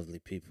 wonderful, lovely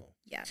people.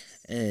 Yes.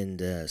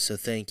 And so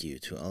thank you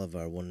to all of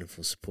our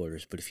wonderful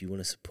supporters. But if you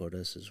want to support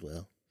us as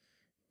well,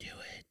 do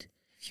it.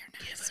 If you're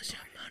not Give us your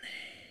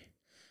money.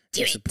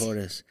 Do it. Support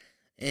us.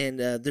 And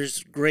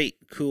there's great,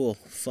 cool,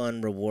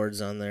 fun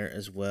rewards on there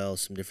as well.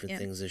 Some different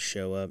things that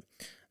show up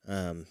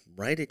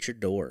right at your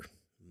door.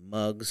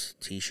 Mugs,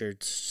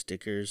 T-shirts,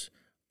 stickers,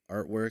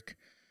 artwork.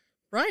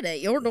 right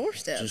at your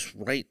doorstep. Just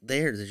right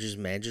there. They just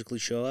magically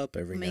show up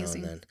every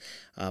Amazing. now and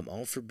then.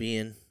 All for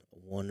being a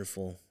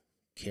wonderful,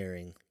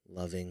 caring,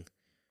 loving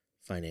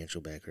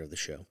financial backer of the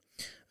show.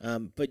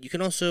 But you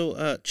can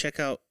also check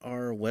out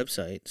our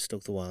website,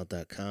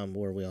 stokethewild.com,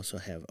 where we also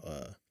have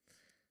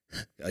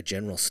a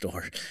general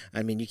store.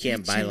 I mean, you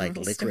can't buy like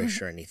general licorice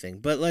store. or anything,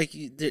 but like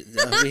we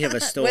have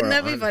a store. Wouldn't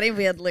that be on funny if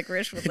we had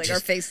licorice with like our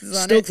Just faces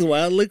on Stoke it? the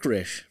Wild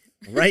licorice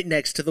right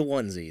next to the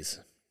onesies.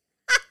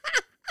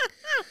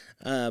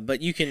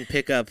 But you can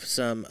pick up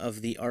some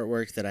of the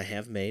artwork that I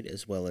have made,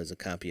 as well as a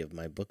copy of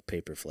my book,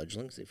 Paper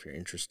Fledglings, if you're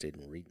interested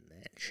in reading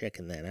that,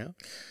 checking that out.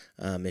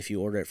 If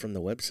you order it from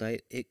the website,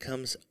 it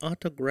comes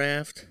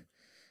autographed.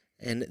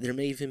 And there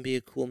may even be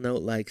a cool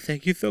note like,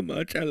 thank you so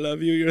much, I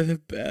love you, you're the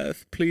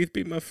best, please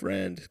be my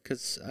friend,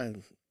 because I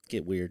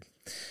get weird.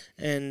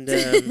 And,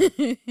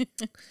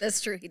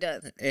 That's true. He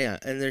does. yeah,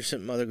 and there's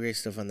some other great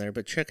stuff on there,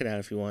 but check it out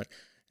if you want.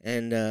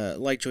 And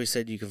like Joy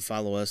said, you can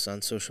follow us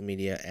on social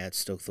media at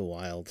Stoke the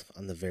Wild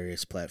on the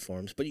various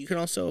platforms, but you can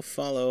also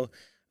follow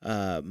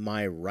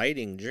my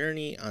writing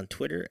journey on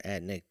Twitter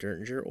at Nick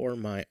Dertinger, or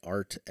my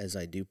art, as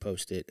I do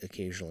post it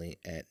occasionally,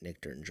 at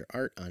Nick Dertinger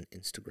Art on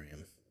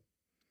Instagram.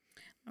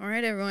 All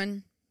right,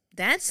 everyone.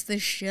 That's the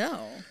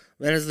show.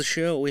 That is the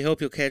show. We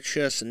hope you'll catch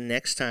us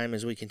next time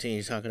as we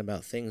continue talking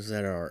about things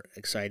that are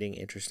exciting,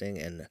 interesting,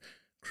 and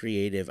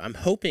creative. I'm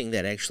hoping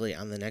that actually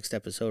on the next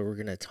episode we're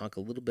going to talk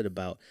a little bit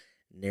about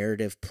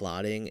narrative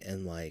plotting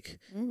and like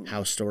Ooh.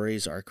 how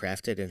stories are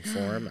crafted and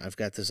form. I've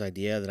got this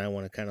idea that I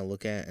want to kind of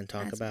look at and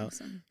talk That's about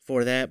awesome.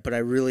 for that, but I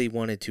really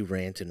wanted to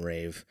rant and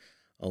rave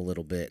a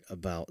little bit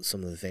about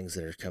some of the things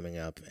that are coming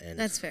up and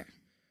That's fair.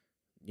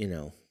 you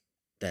know,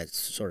 that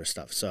sort of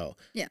stuff. So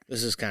Yeah.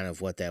 this is kind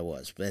of what that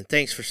was. And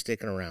thanks for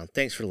sticking around.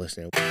 Thanks for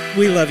listening.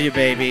 We love you,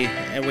 baby,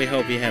 and we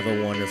hope you have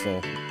a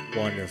wonderful,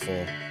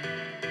 wonderful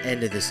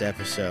end of this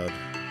episode.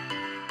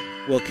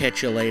 We'll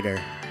catch you later.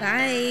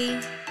 Bye.